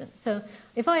persistent. So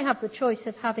if I have the choice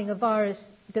of having a virus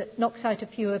that knocks out a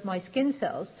few of my skin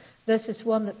cells versus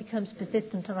one that becomes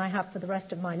persistent and I have for the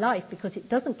rest of my life because it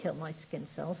doesn't kill my skin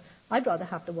cells, I'd rather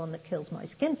have the one that kills my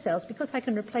skin cells because I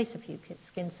can replace a few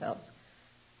skin cells.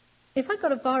 If I've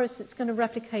got a virus that's going to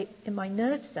replicate in my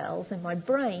nerve cells, in my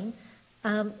brain,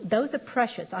 those are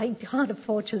precious. I can't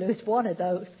afford to lose one of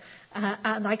those,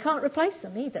 and I can't replace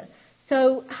them either.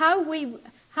 So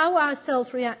how our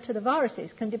cells react to the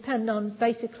viruses can depend on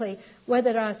basically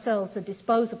whether our cells are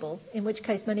disposable, in which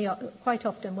case quite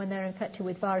often when they're infected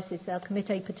with viruses, they'll commit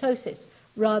apoptosis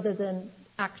rather than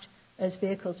act as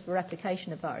vehicles for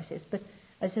replication of viruses. But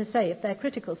as I say, if they're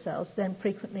critical cells, then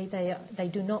frequently they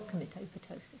do not commit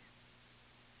apoptosis.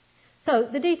 So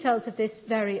the details of this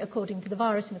vary according to the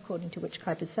virus and according to which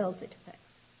type of cells it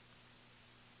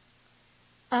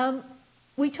affects.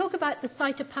 We talk about the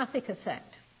cytopathic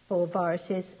effect for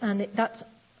viruses, and that's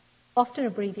often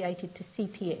abbreviated to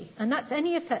CPE, and that's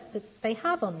any effect that they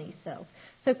have on these cells.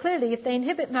 So clearly, if they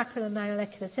inhibit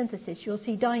macromolecular synthesis, you'll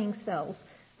see dying cells,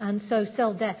 and so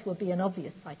cell death will be an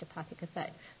obvious cytopathic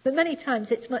effect. But many times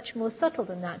it's much more subtle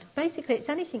than that. Basically, it's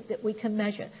anything that we can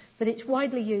measure, but it's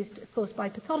widely used, of course, by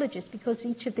pathologists because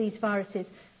each of these viruses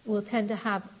will tend to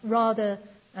have rather...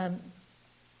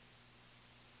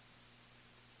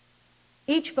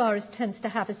 each virus tends to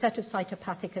have a set of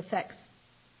cytopathic effects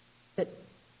that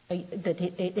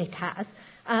it has.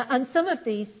 And some of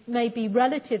these may be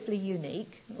relatively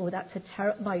unique, or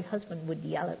my husband would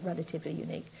yell at relatively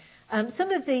unique.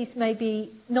 Some of these may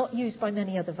be not used by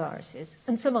many other viruses,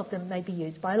 and some of them may be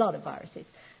used by a lot of viruses.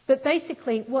 But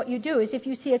basically, what you do is if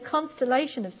you see a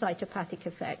constellation of cytopathic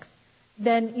effects,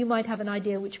 then you might have an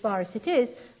idea which virus it is,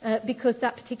 because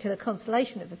that particular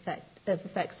constellation of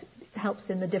effects helps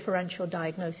in the differential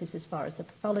diagnosis as far as the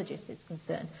pathologist is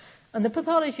concerned. And the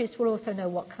pathologist will also know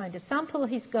what kind of sample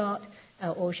he's got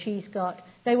or she's got.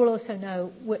 They will also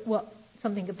know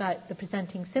something about the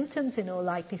presenting symptoms in all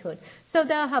likelihood. So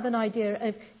they'll have an idea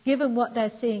of, given what they're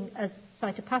seeing as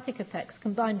cytopathic effects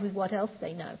combined with what else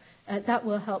they know, that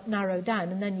will help narrow down,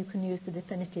 and then you can use the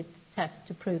definitive test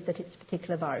to prove that it's a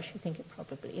particular virus you think it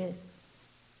probably is.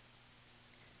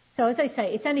 So as I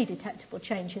say, it's any detectable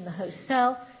change in the host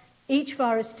cell. Each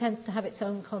virus tends to have its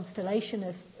own constellation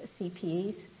of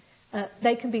CPEs.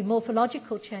 They can be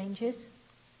morphological changes.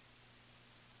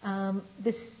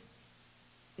 This,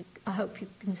 I hope you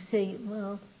can see,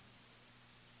 well,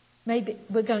 maybe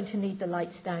we're going to need the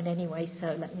lights down anyway,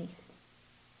 so let me.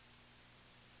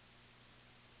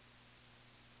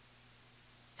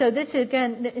 So this,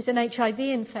 again, is an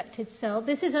HIV-infected cell.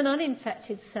 This is an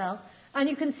uninfected cell. And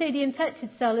you can see the infected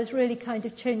cell has really kind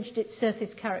of changed its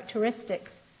surface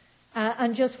characteristics.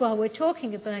 And just while we're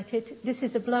talking about it, this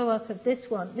is a blow-up of this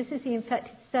one. This is the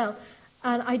infected cell.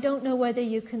 And I don't know whether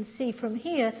you can see from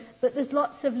here, but there's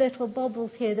lots of little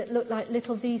bubbles here that look like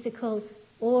little vesicles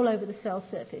all over the cell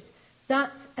surface.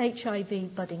 That's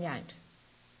HIV budding out.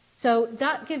 So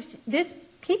this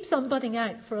keeps on budding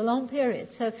out for a long period.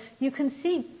 So you can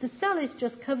see the cell is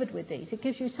just covered with these. It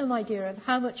gives you some idea of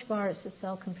how much virus the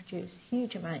cell can produce,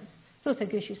 huge amounts It also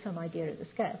gives you some idea of the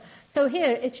scale. So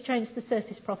here it's changed the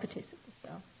surface properties of the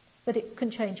cell, but it can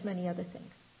change many other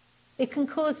things. It can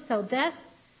cause cell death,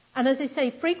 and as I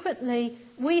say, frequently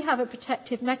we have a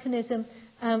protective mechanism.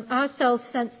 Our cells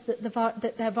sense that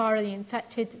they're virally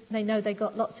infected. They know they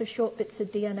got lots of short bits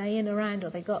of DNA in around,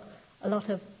 or they got a lot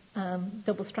of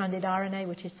double-stranded RNA,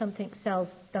 which is something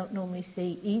cells don't normally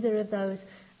see either of those,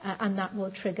 and that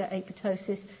will trigger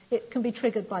apoptosis. It can be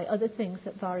triggered by other things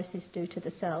that viruses do to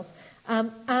the cells.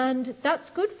 And that's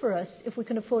good for us if we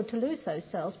can afford to lose those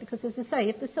cells, because, as I say,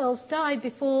 if the cells die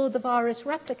before the virus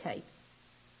replicates,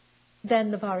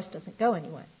 then the virus doesn't go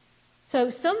anywhere.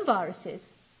 So some viruses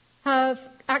have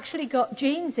actually got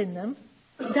genes in them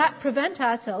that prevent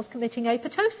our cells committing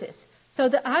apoptosis, so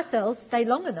that our cells stay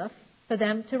long enough for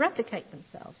them to replicate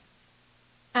themselves.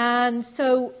 And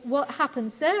so what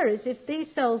happens there is if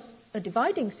these cells are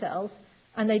dividing cells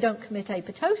and they don't commit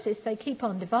apoptosis, they keep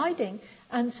on dividing.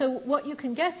 And so what you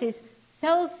can get is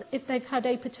cells, if they've had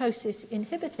apoptosis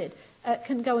inhibited,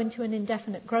 can go into an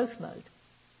indefinite growth mode.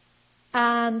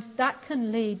 And that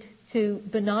can lead to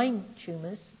benign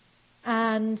tumours,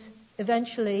 and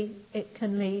eventually it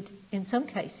can lead, in some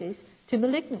cases, to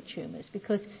malignant tumours,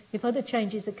 because if other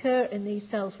changes occur in these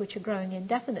cells which are growing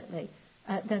indefinitely,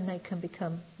 then they can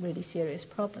become really serious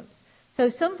problems. So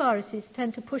some viruses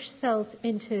tend to push cells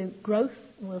into growth,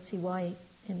 and we'll see why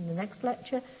in the next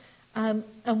lecture. And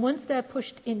once they're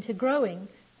pushed into growing,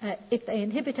 if they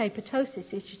inhibit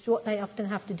apoptosis, which is what they often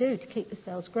have to do to keep the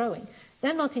cells growing,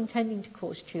 they're not intending to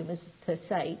cause tumours per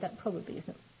se. That probably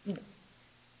isn't,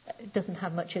 it doesn't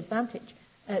have much advantage.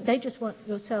 They just want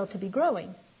your cell to be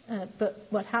growing. But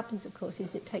what happens, of course,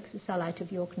 is it takes the cell out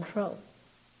of your control.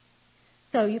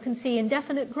 So you can see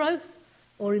indefinite growth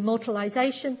or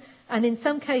immortalization, and in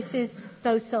some cases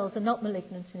those cells are not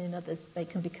malignant, and in others they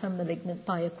can become malignant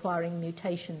by acquiring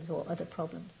mutations or other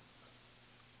problems.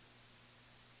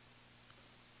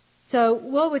 So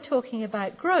while we're talking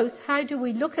about growth, how do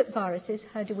we look at viruses?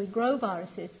 How do we grow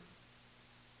viruses?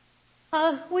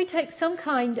 We take some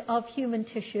kind of human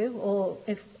tissue, or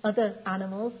if other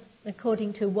animals,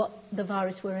 according to what the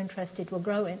virus we're interested will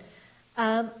grow in,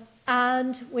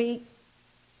 and we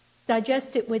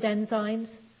digest it with enzymes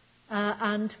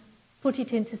and put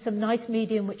it into some nice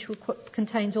medium which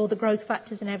contains all the growth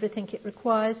factors and everything it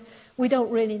requires. We don't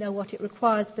really know what it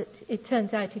requires, but it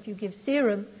turns out if you give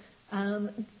serum,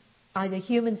 either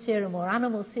human serum or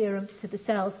animal serum, to the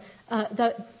cells,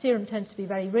 the serum tends to be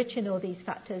very rich in all these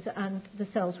factors, and the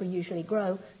cells will usually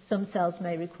grow. Some cells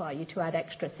may require you to add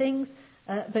extra things,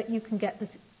 but you can get this.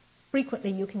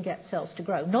 Frequently, you can get cells to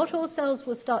grow. Not all cells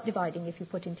will start dividing if you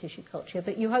put in tissue culture,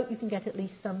 but you hope you can get at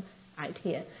least some out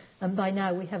here. And by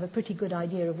now, we have a pretty good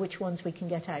idea of which ones we can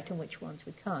get out and which ones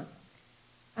we can't.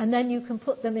 And then you can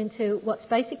put them into what's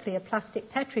basically a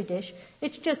plastic Petri dish.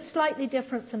 It's just slightly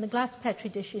different from the glass Petri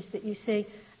dishes that you see,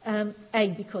 A,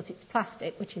 because it's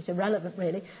plastic, which is irrelevant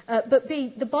really, but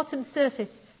B, the bottom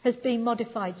surface has been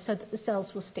modified so that the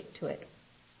cells will stick to it.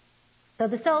 So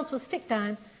the cells will stick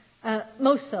down.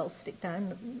 Most cells stick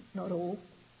down, not all,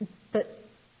 but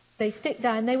they stick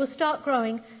down. They will start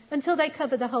growing until they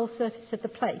cover the whole surface of the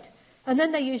plate. And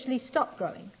then they usually stop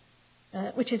growing,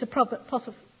 which is a property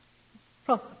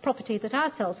that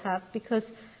our cells have, because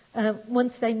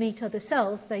once they meet other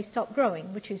cells, they stop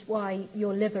growing, which is why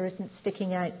your liver isn't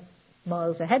sticking out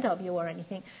miles ahead of you or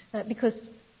anything, because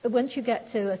once you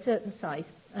get to a certain size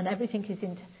and everything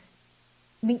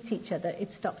meets each other,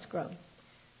 it stops growing.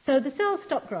 So the cells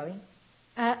stop growing,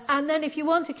 and then if you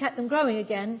want to get them growing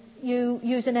again, you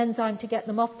use an enzyme to get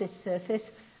them off this surface,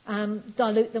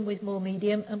 dilute them with more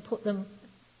medium and put them,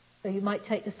 so you might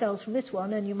take the cells from this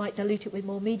one and you might dilute it with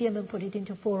more medium and put it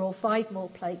into 4 or 5 more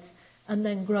plates and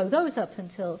then grow those up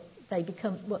until they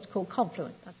become what's called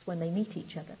confluent. That's when they meet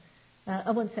each other.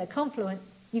 And once they're confluent,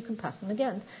 you can pass them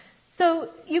again. So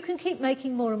you can keep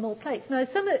making more and more plates. Now,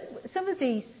 some of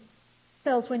these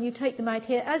cells, when you take them out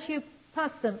here, as you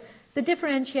pass them, the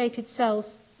differentiated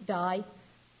cells die,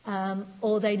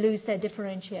 or they lose their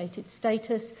differentiated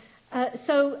status.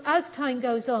 So as time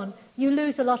goes on, you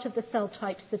lose a lot of the cell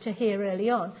types that are here early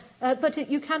on, but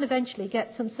you can eventually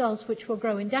get some cells which will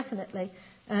grow indefinitely,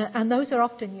 and those are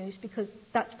often used because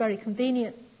that's very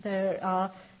convenient. There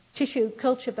are tissue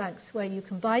culture banks where you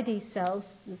can buy these cells.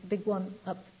 There's a big one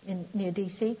up near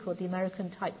DC called the American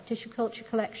Type Tissue Culture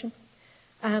Collection.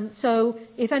 So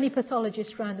if any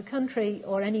pathologist around the country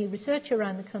or any researcher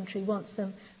around the country wants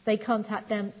them, they contact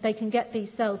them. They can get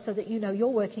these cells so that you know you're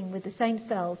working with the same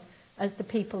cells as the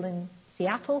people in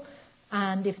Seattle.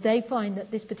 And if they find that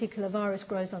this particular virus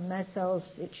grows on their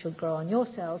cells, it should grow on your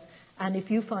cells. And if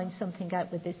you find something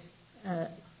out with this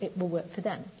it will work for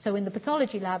them. So in the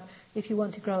pathology lab, if you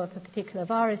want to grow up a particular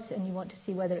virus and you want to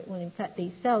see whether it will infect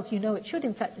these cells, you know it should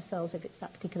infect the cells if it's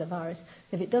that particular virus.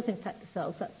 If it does infect the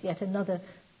cells, that's yet another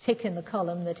tick in the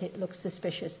column that it looks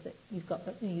suspicious that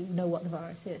you know what the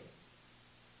virus is.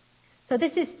 So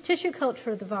this is tissue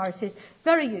culture of the viruses,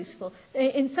 very useful.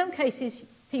 In some cases,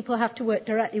 people have to work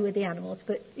directly with the animals,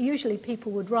 but usually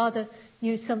people would rather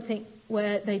use something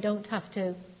where they don't have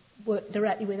to work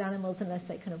directly with animals unless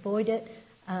they can avoid it.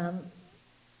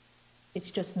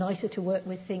 It's just nicer to work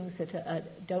with things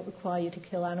that don't require you to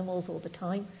kill animals all the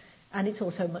time, and it's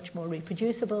also much more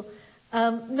reproducible.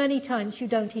 Many times you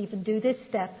don't even do this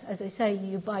step. As I say,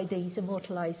 you buy these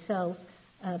immortalized cells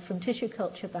from tissue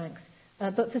culture banks,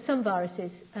 but for some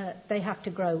viruses, they have to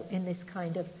grow in this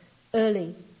kind of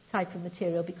early type of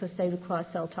material because they require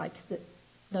cell types that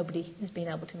nobody has been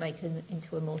able to make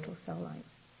into immortal cell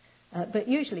lines. But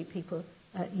usually people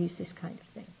use this kind of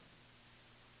thing.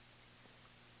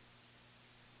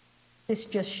 This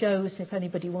just shows, if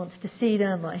anybody wants to see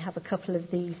them, I have a couple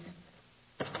of these.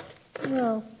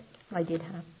 Well, I did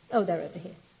have. Oh, they're over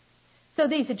here. So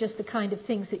these are just the kind of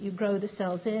things that you grow the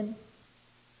cells in.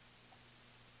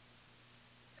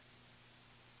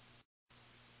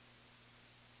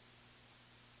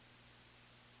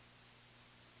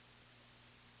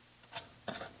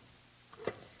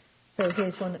 So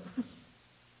here's one.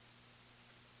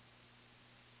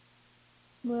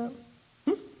 Well,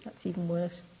 that's even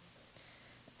worse.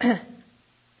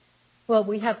 Well,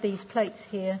 we have these plates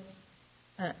here,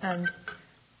 and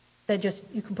they're just,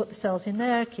 you can put the cells in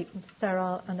there, keep them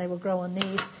sterile, and they will grow on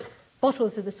these.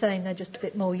 Bottles are the same, they're just a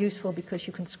bit more useful because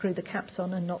you can screw the caps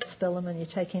on and not spill them, and you're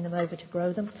taking them over to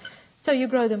grow them. So you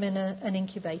grow them in an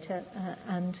incubator,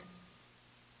 and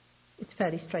it's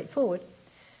fairly straightforward.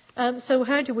 So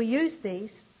how do we use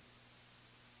these?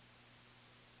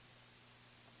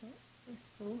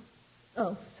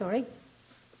 Oh, sorry.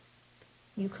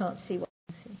 You can't see what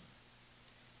I see.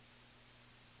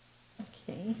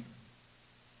 Okay.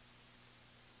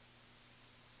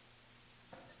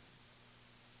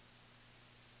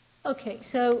 Okay,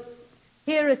 so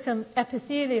here are some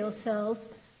epithelial cells.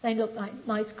 They look like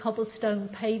nice cobblestone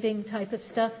paving type of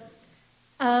stuff.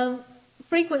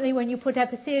 Frequently, when you put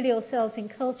epithelial cells in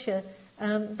culture,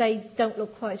 they don't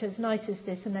look quite as nice as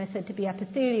this, and they're said to be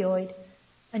epithelioid.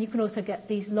 And you can also get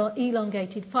these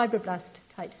elongated fibroblast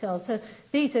type cells. So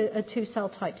these are two cell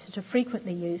types that are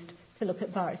frequently used to look at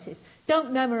viruses.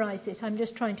 Don't memorize this. I'm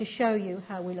just trying to show you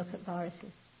how we look at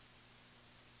viruses.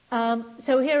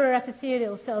 So here are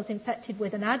epithelial cells infected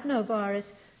with an adenovirus.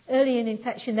 Early in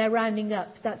infection, they're rounding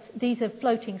up. These are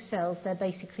floating cells. They're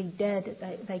basically dead.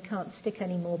 They can't stick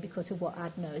anymore because of what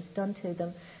adeno has done to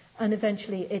them. And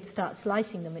eventually, it starts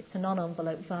lysing them. It's a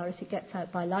non-enveloped virus. It gets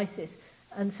out by lysis.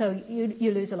 And so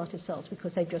you lose a lot of cells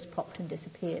because they've just popped and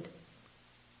disappeared.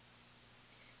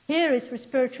 Here is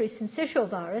respiratory syncytial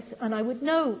virus, and I would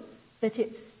know that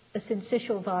it's a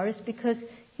syncytial virus because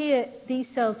here these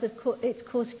cells it's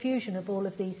caused fusion of all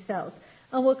of these cells.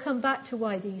 And we'll come back to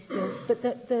why these do, but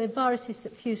the viruses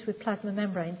that fuse with plasma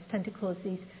membranes tend to cause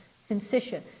these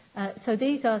syncytia. So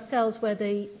these are cells where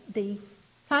the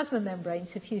plasma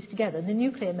membranes have fused together. The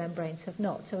nuclear membranes have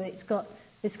not. So it's got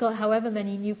however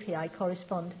many nuclei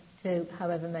correspond to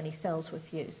however many cells were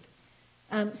fused.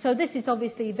 So this is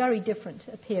obviously a very different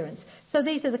appearance. So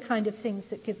these are the kind of things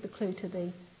that give the clue to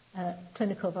the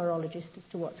clinical virologist as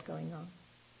to what's going on.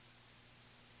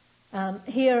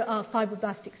 Here are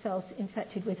fibroblastic cells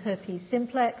infected with herpes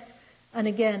simplex. And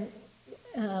again,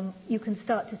 you can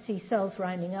start to see cells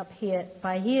rounding up here.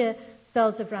 By here,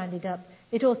 cells have rounded up.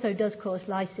 It also does cause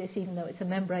lysis, even though it's a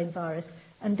membrane virus.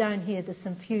 And down here, there's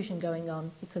some fusion going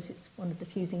on because it's one of the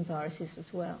fusing viruses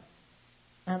as well.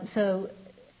 So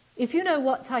if you know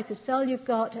what type of cell you've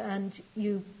got and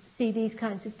you see these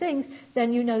kinds of things,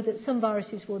 then you know that some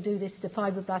viruses will do this to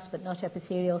fibroblasts but not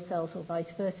epithelial cells or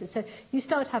vice versa. So you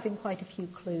start having quite a few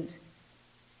clues.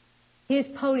 Here's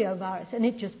poliovirus, and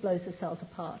it just blows the cells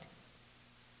apart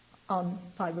on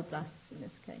fibroblasts in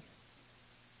this case.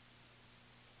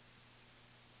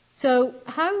 So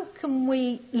how can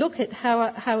we look at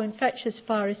how infectious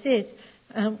virus is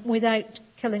without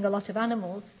killing a lot of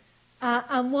animals?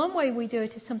 And one way we do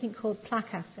it is something called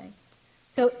plaque assay.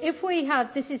 So if we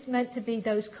have, this is meant to be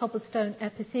those cobblestone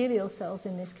epithelial cells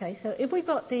in this case. So if we've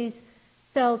got these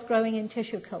cells growing in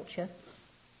tissue culture,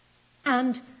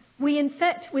 and we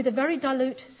infect with a very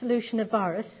dilute solution of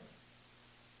virus,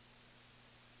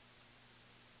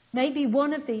 maybe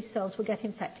one of these cells will get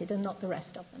infected and not the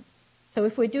rest of them. So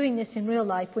if we're doing this in real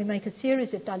life, we make a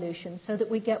series of dilutions so that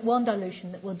we get one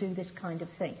dilution that will do this kind of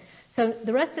thing. So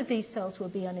the rest of these cells will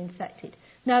be uninfected.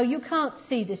 Now, you can't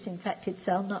see this infected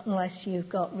cell, not unless you've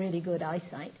got really good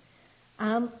eyesight.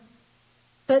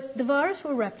 But the virus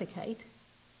will replicate,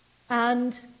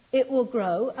 and it will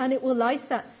grow, and it will lyse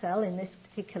that cell in this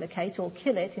particular case, or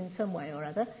kill it in some way or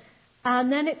other,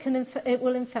 and then it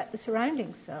will infect the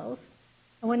surrounding cells.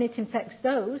 And when it infects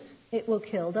those, it will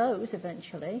kill those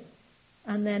eventually,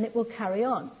 and then it will carry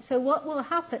on. So what will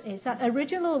happen is that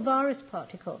original virus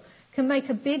particle can make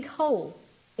a big hole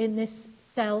in this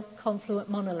cell confluent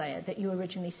monolayer that you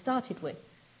originally started with.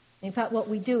 In fact, what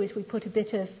we do is we put a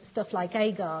bit of stuff like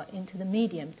agar into the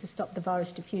medium to stop the virus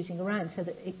diffusing around so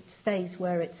that it stays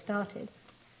where it started.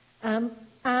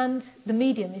 And the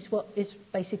medium is what is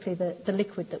basically the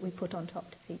liquid that we put on top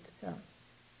to feed the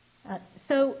cell.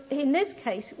 So in this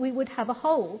case, we would have a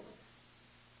hole.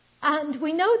 And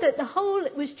we know that the hole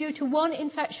was due to one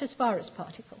infectious virus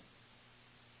particle.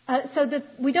 So that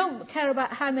we don't care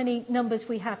about how many numbers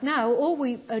we have now. All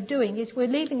we are doing is we're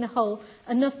leaving the hole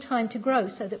enough time to grow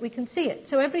so that we can see it.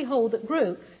 So every hole that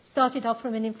grew started off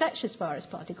from an infectious virus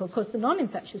particle. Of course, the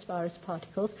non-infectious virus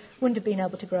particles wouldn't have been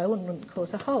able to grow and wouldn't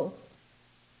cause a hole.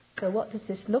 So what does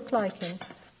this look like in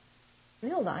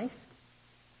real life?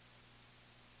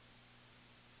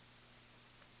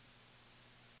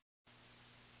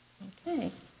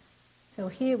 Okay, so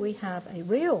here we have a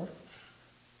real.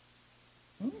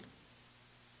 Okay.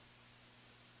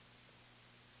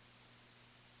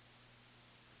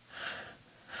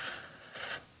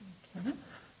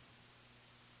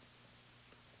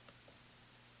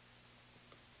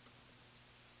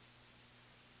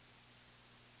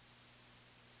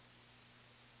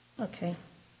 Okay.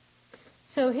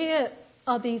 So here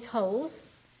are these holes,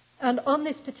 and on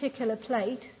this particular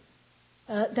plate,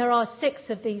 there are 6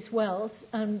 of these wells,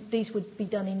 and these would be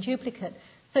done in duplicate.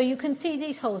 So you can see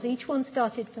these holes. Each one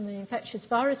started from an infectious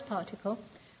virus particle.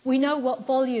 We know what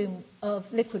volume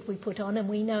of liquid we put on, and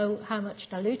we know how much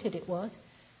diluted it was.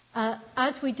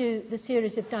 As we do the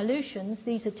series of dilutions,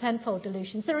 these are 10-fold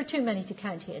dilutions. There are too many to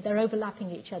count here. They're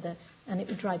overlapping each other, and it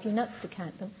would drive you nuts to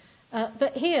count them.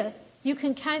 But here, you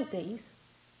can count these.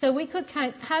 So we could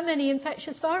count how many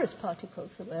infectious virus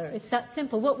particles there were. It's that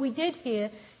simple. What we did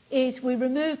here is we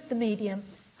removed the medium,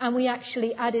 and we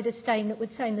actually added a stain that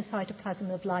would stain the cytoplasm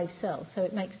of live cells, so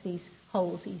it makes these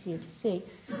holes easier to see.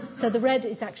 So the red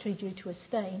is actually due to a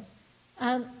stain.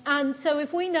 And so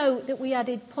if we know that we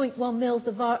added 0.1 mils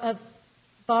of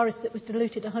virus that was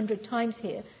diluted 100 times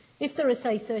here, if there are,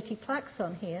 say, 30 plaques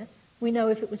on here, we know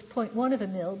if it was 0.1 of a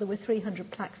mil, there were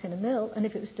 300 plaques in a mil, and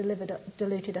if it was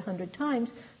diluted 100 times,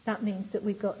 that means that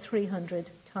we've got 300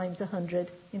 times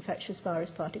 100 infectious virus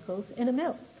particles in a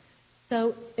mil.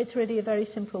 So it's really a very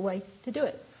simple way to do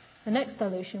it. The next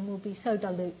dilution will be so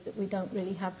dilute that we don't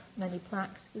really have many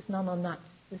plaques. There's none on that.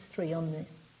 There's 3 on this.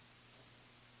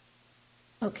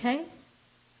 Okay?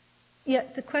 Yeah,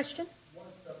 the question? What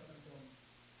substance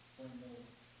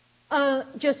on 1 mol?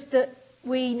 Just that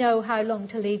we know how long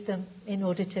to leave them in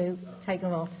order to take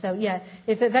them off. So yeah,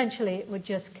 if eventually it would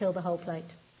just kill the whole plate.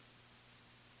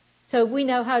 So we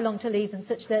know how long to leave them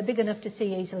such they're big enough to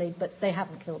see easily, but they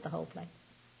haven't killed the whole plate.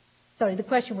 Sorry, the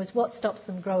question was what stops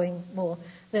them growing more.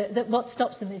 What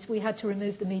stops them is we had to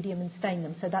remove the medium and stain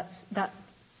them, so that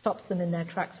stops them in their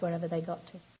tracks wherever they got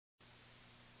to.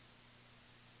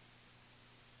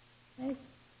 Okay.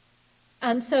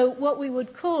 And so what we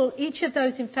would call each of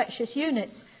those infectious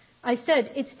units, I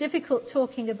said it's difficult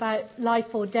talking about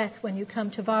life or death when you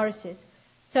come to viruses.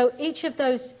 So each of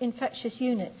those infectious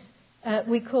units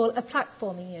we call a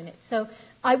plaque-forming unit. So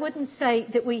I wouldn't say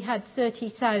that we had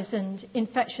 30,000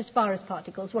 infectious virus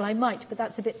particles. Well, I might, but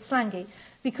that's a bit slangy,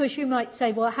 because you might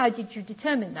say, well, how did you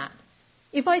determine that?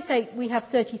 If I say we have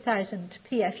 30,000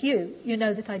 PFU, you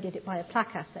know that I did it by a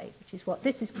plaque assay, which is what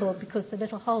this is called because the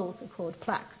little holes are called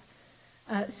plaques.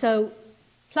 So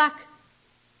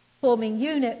plaque-forming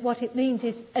unit, what it means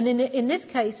is, and in this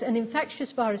case, an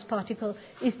infectious virus particle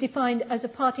is defined as a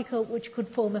particle which could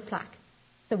form a plaque.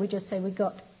 So we just say we've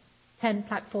got 10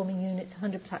 plaque-forming units,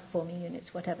 100 plaque-forming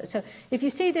units, whatever. So if you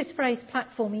see this phrase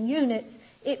plaque-forming units,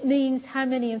 it means how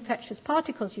many infectious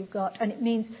particles you've got, and it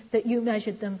means that you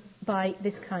measured them by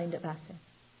this kind of assay.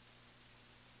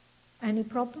 Any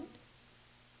problems?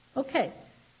 Okay.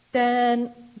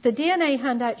 Then the DNA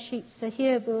handout sheets are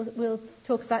here. We'll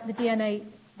talk about the DNA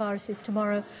viruses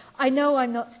tomorrow. I know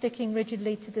I'm not sticking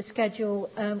rigidly to the schedule.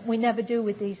 We never do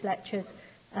with these lectures.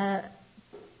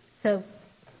 So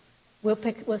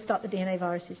we'll start the DNA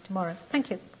viruses tomorrow.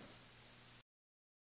 Thank you.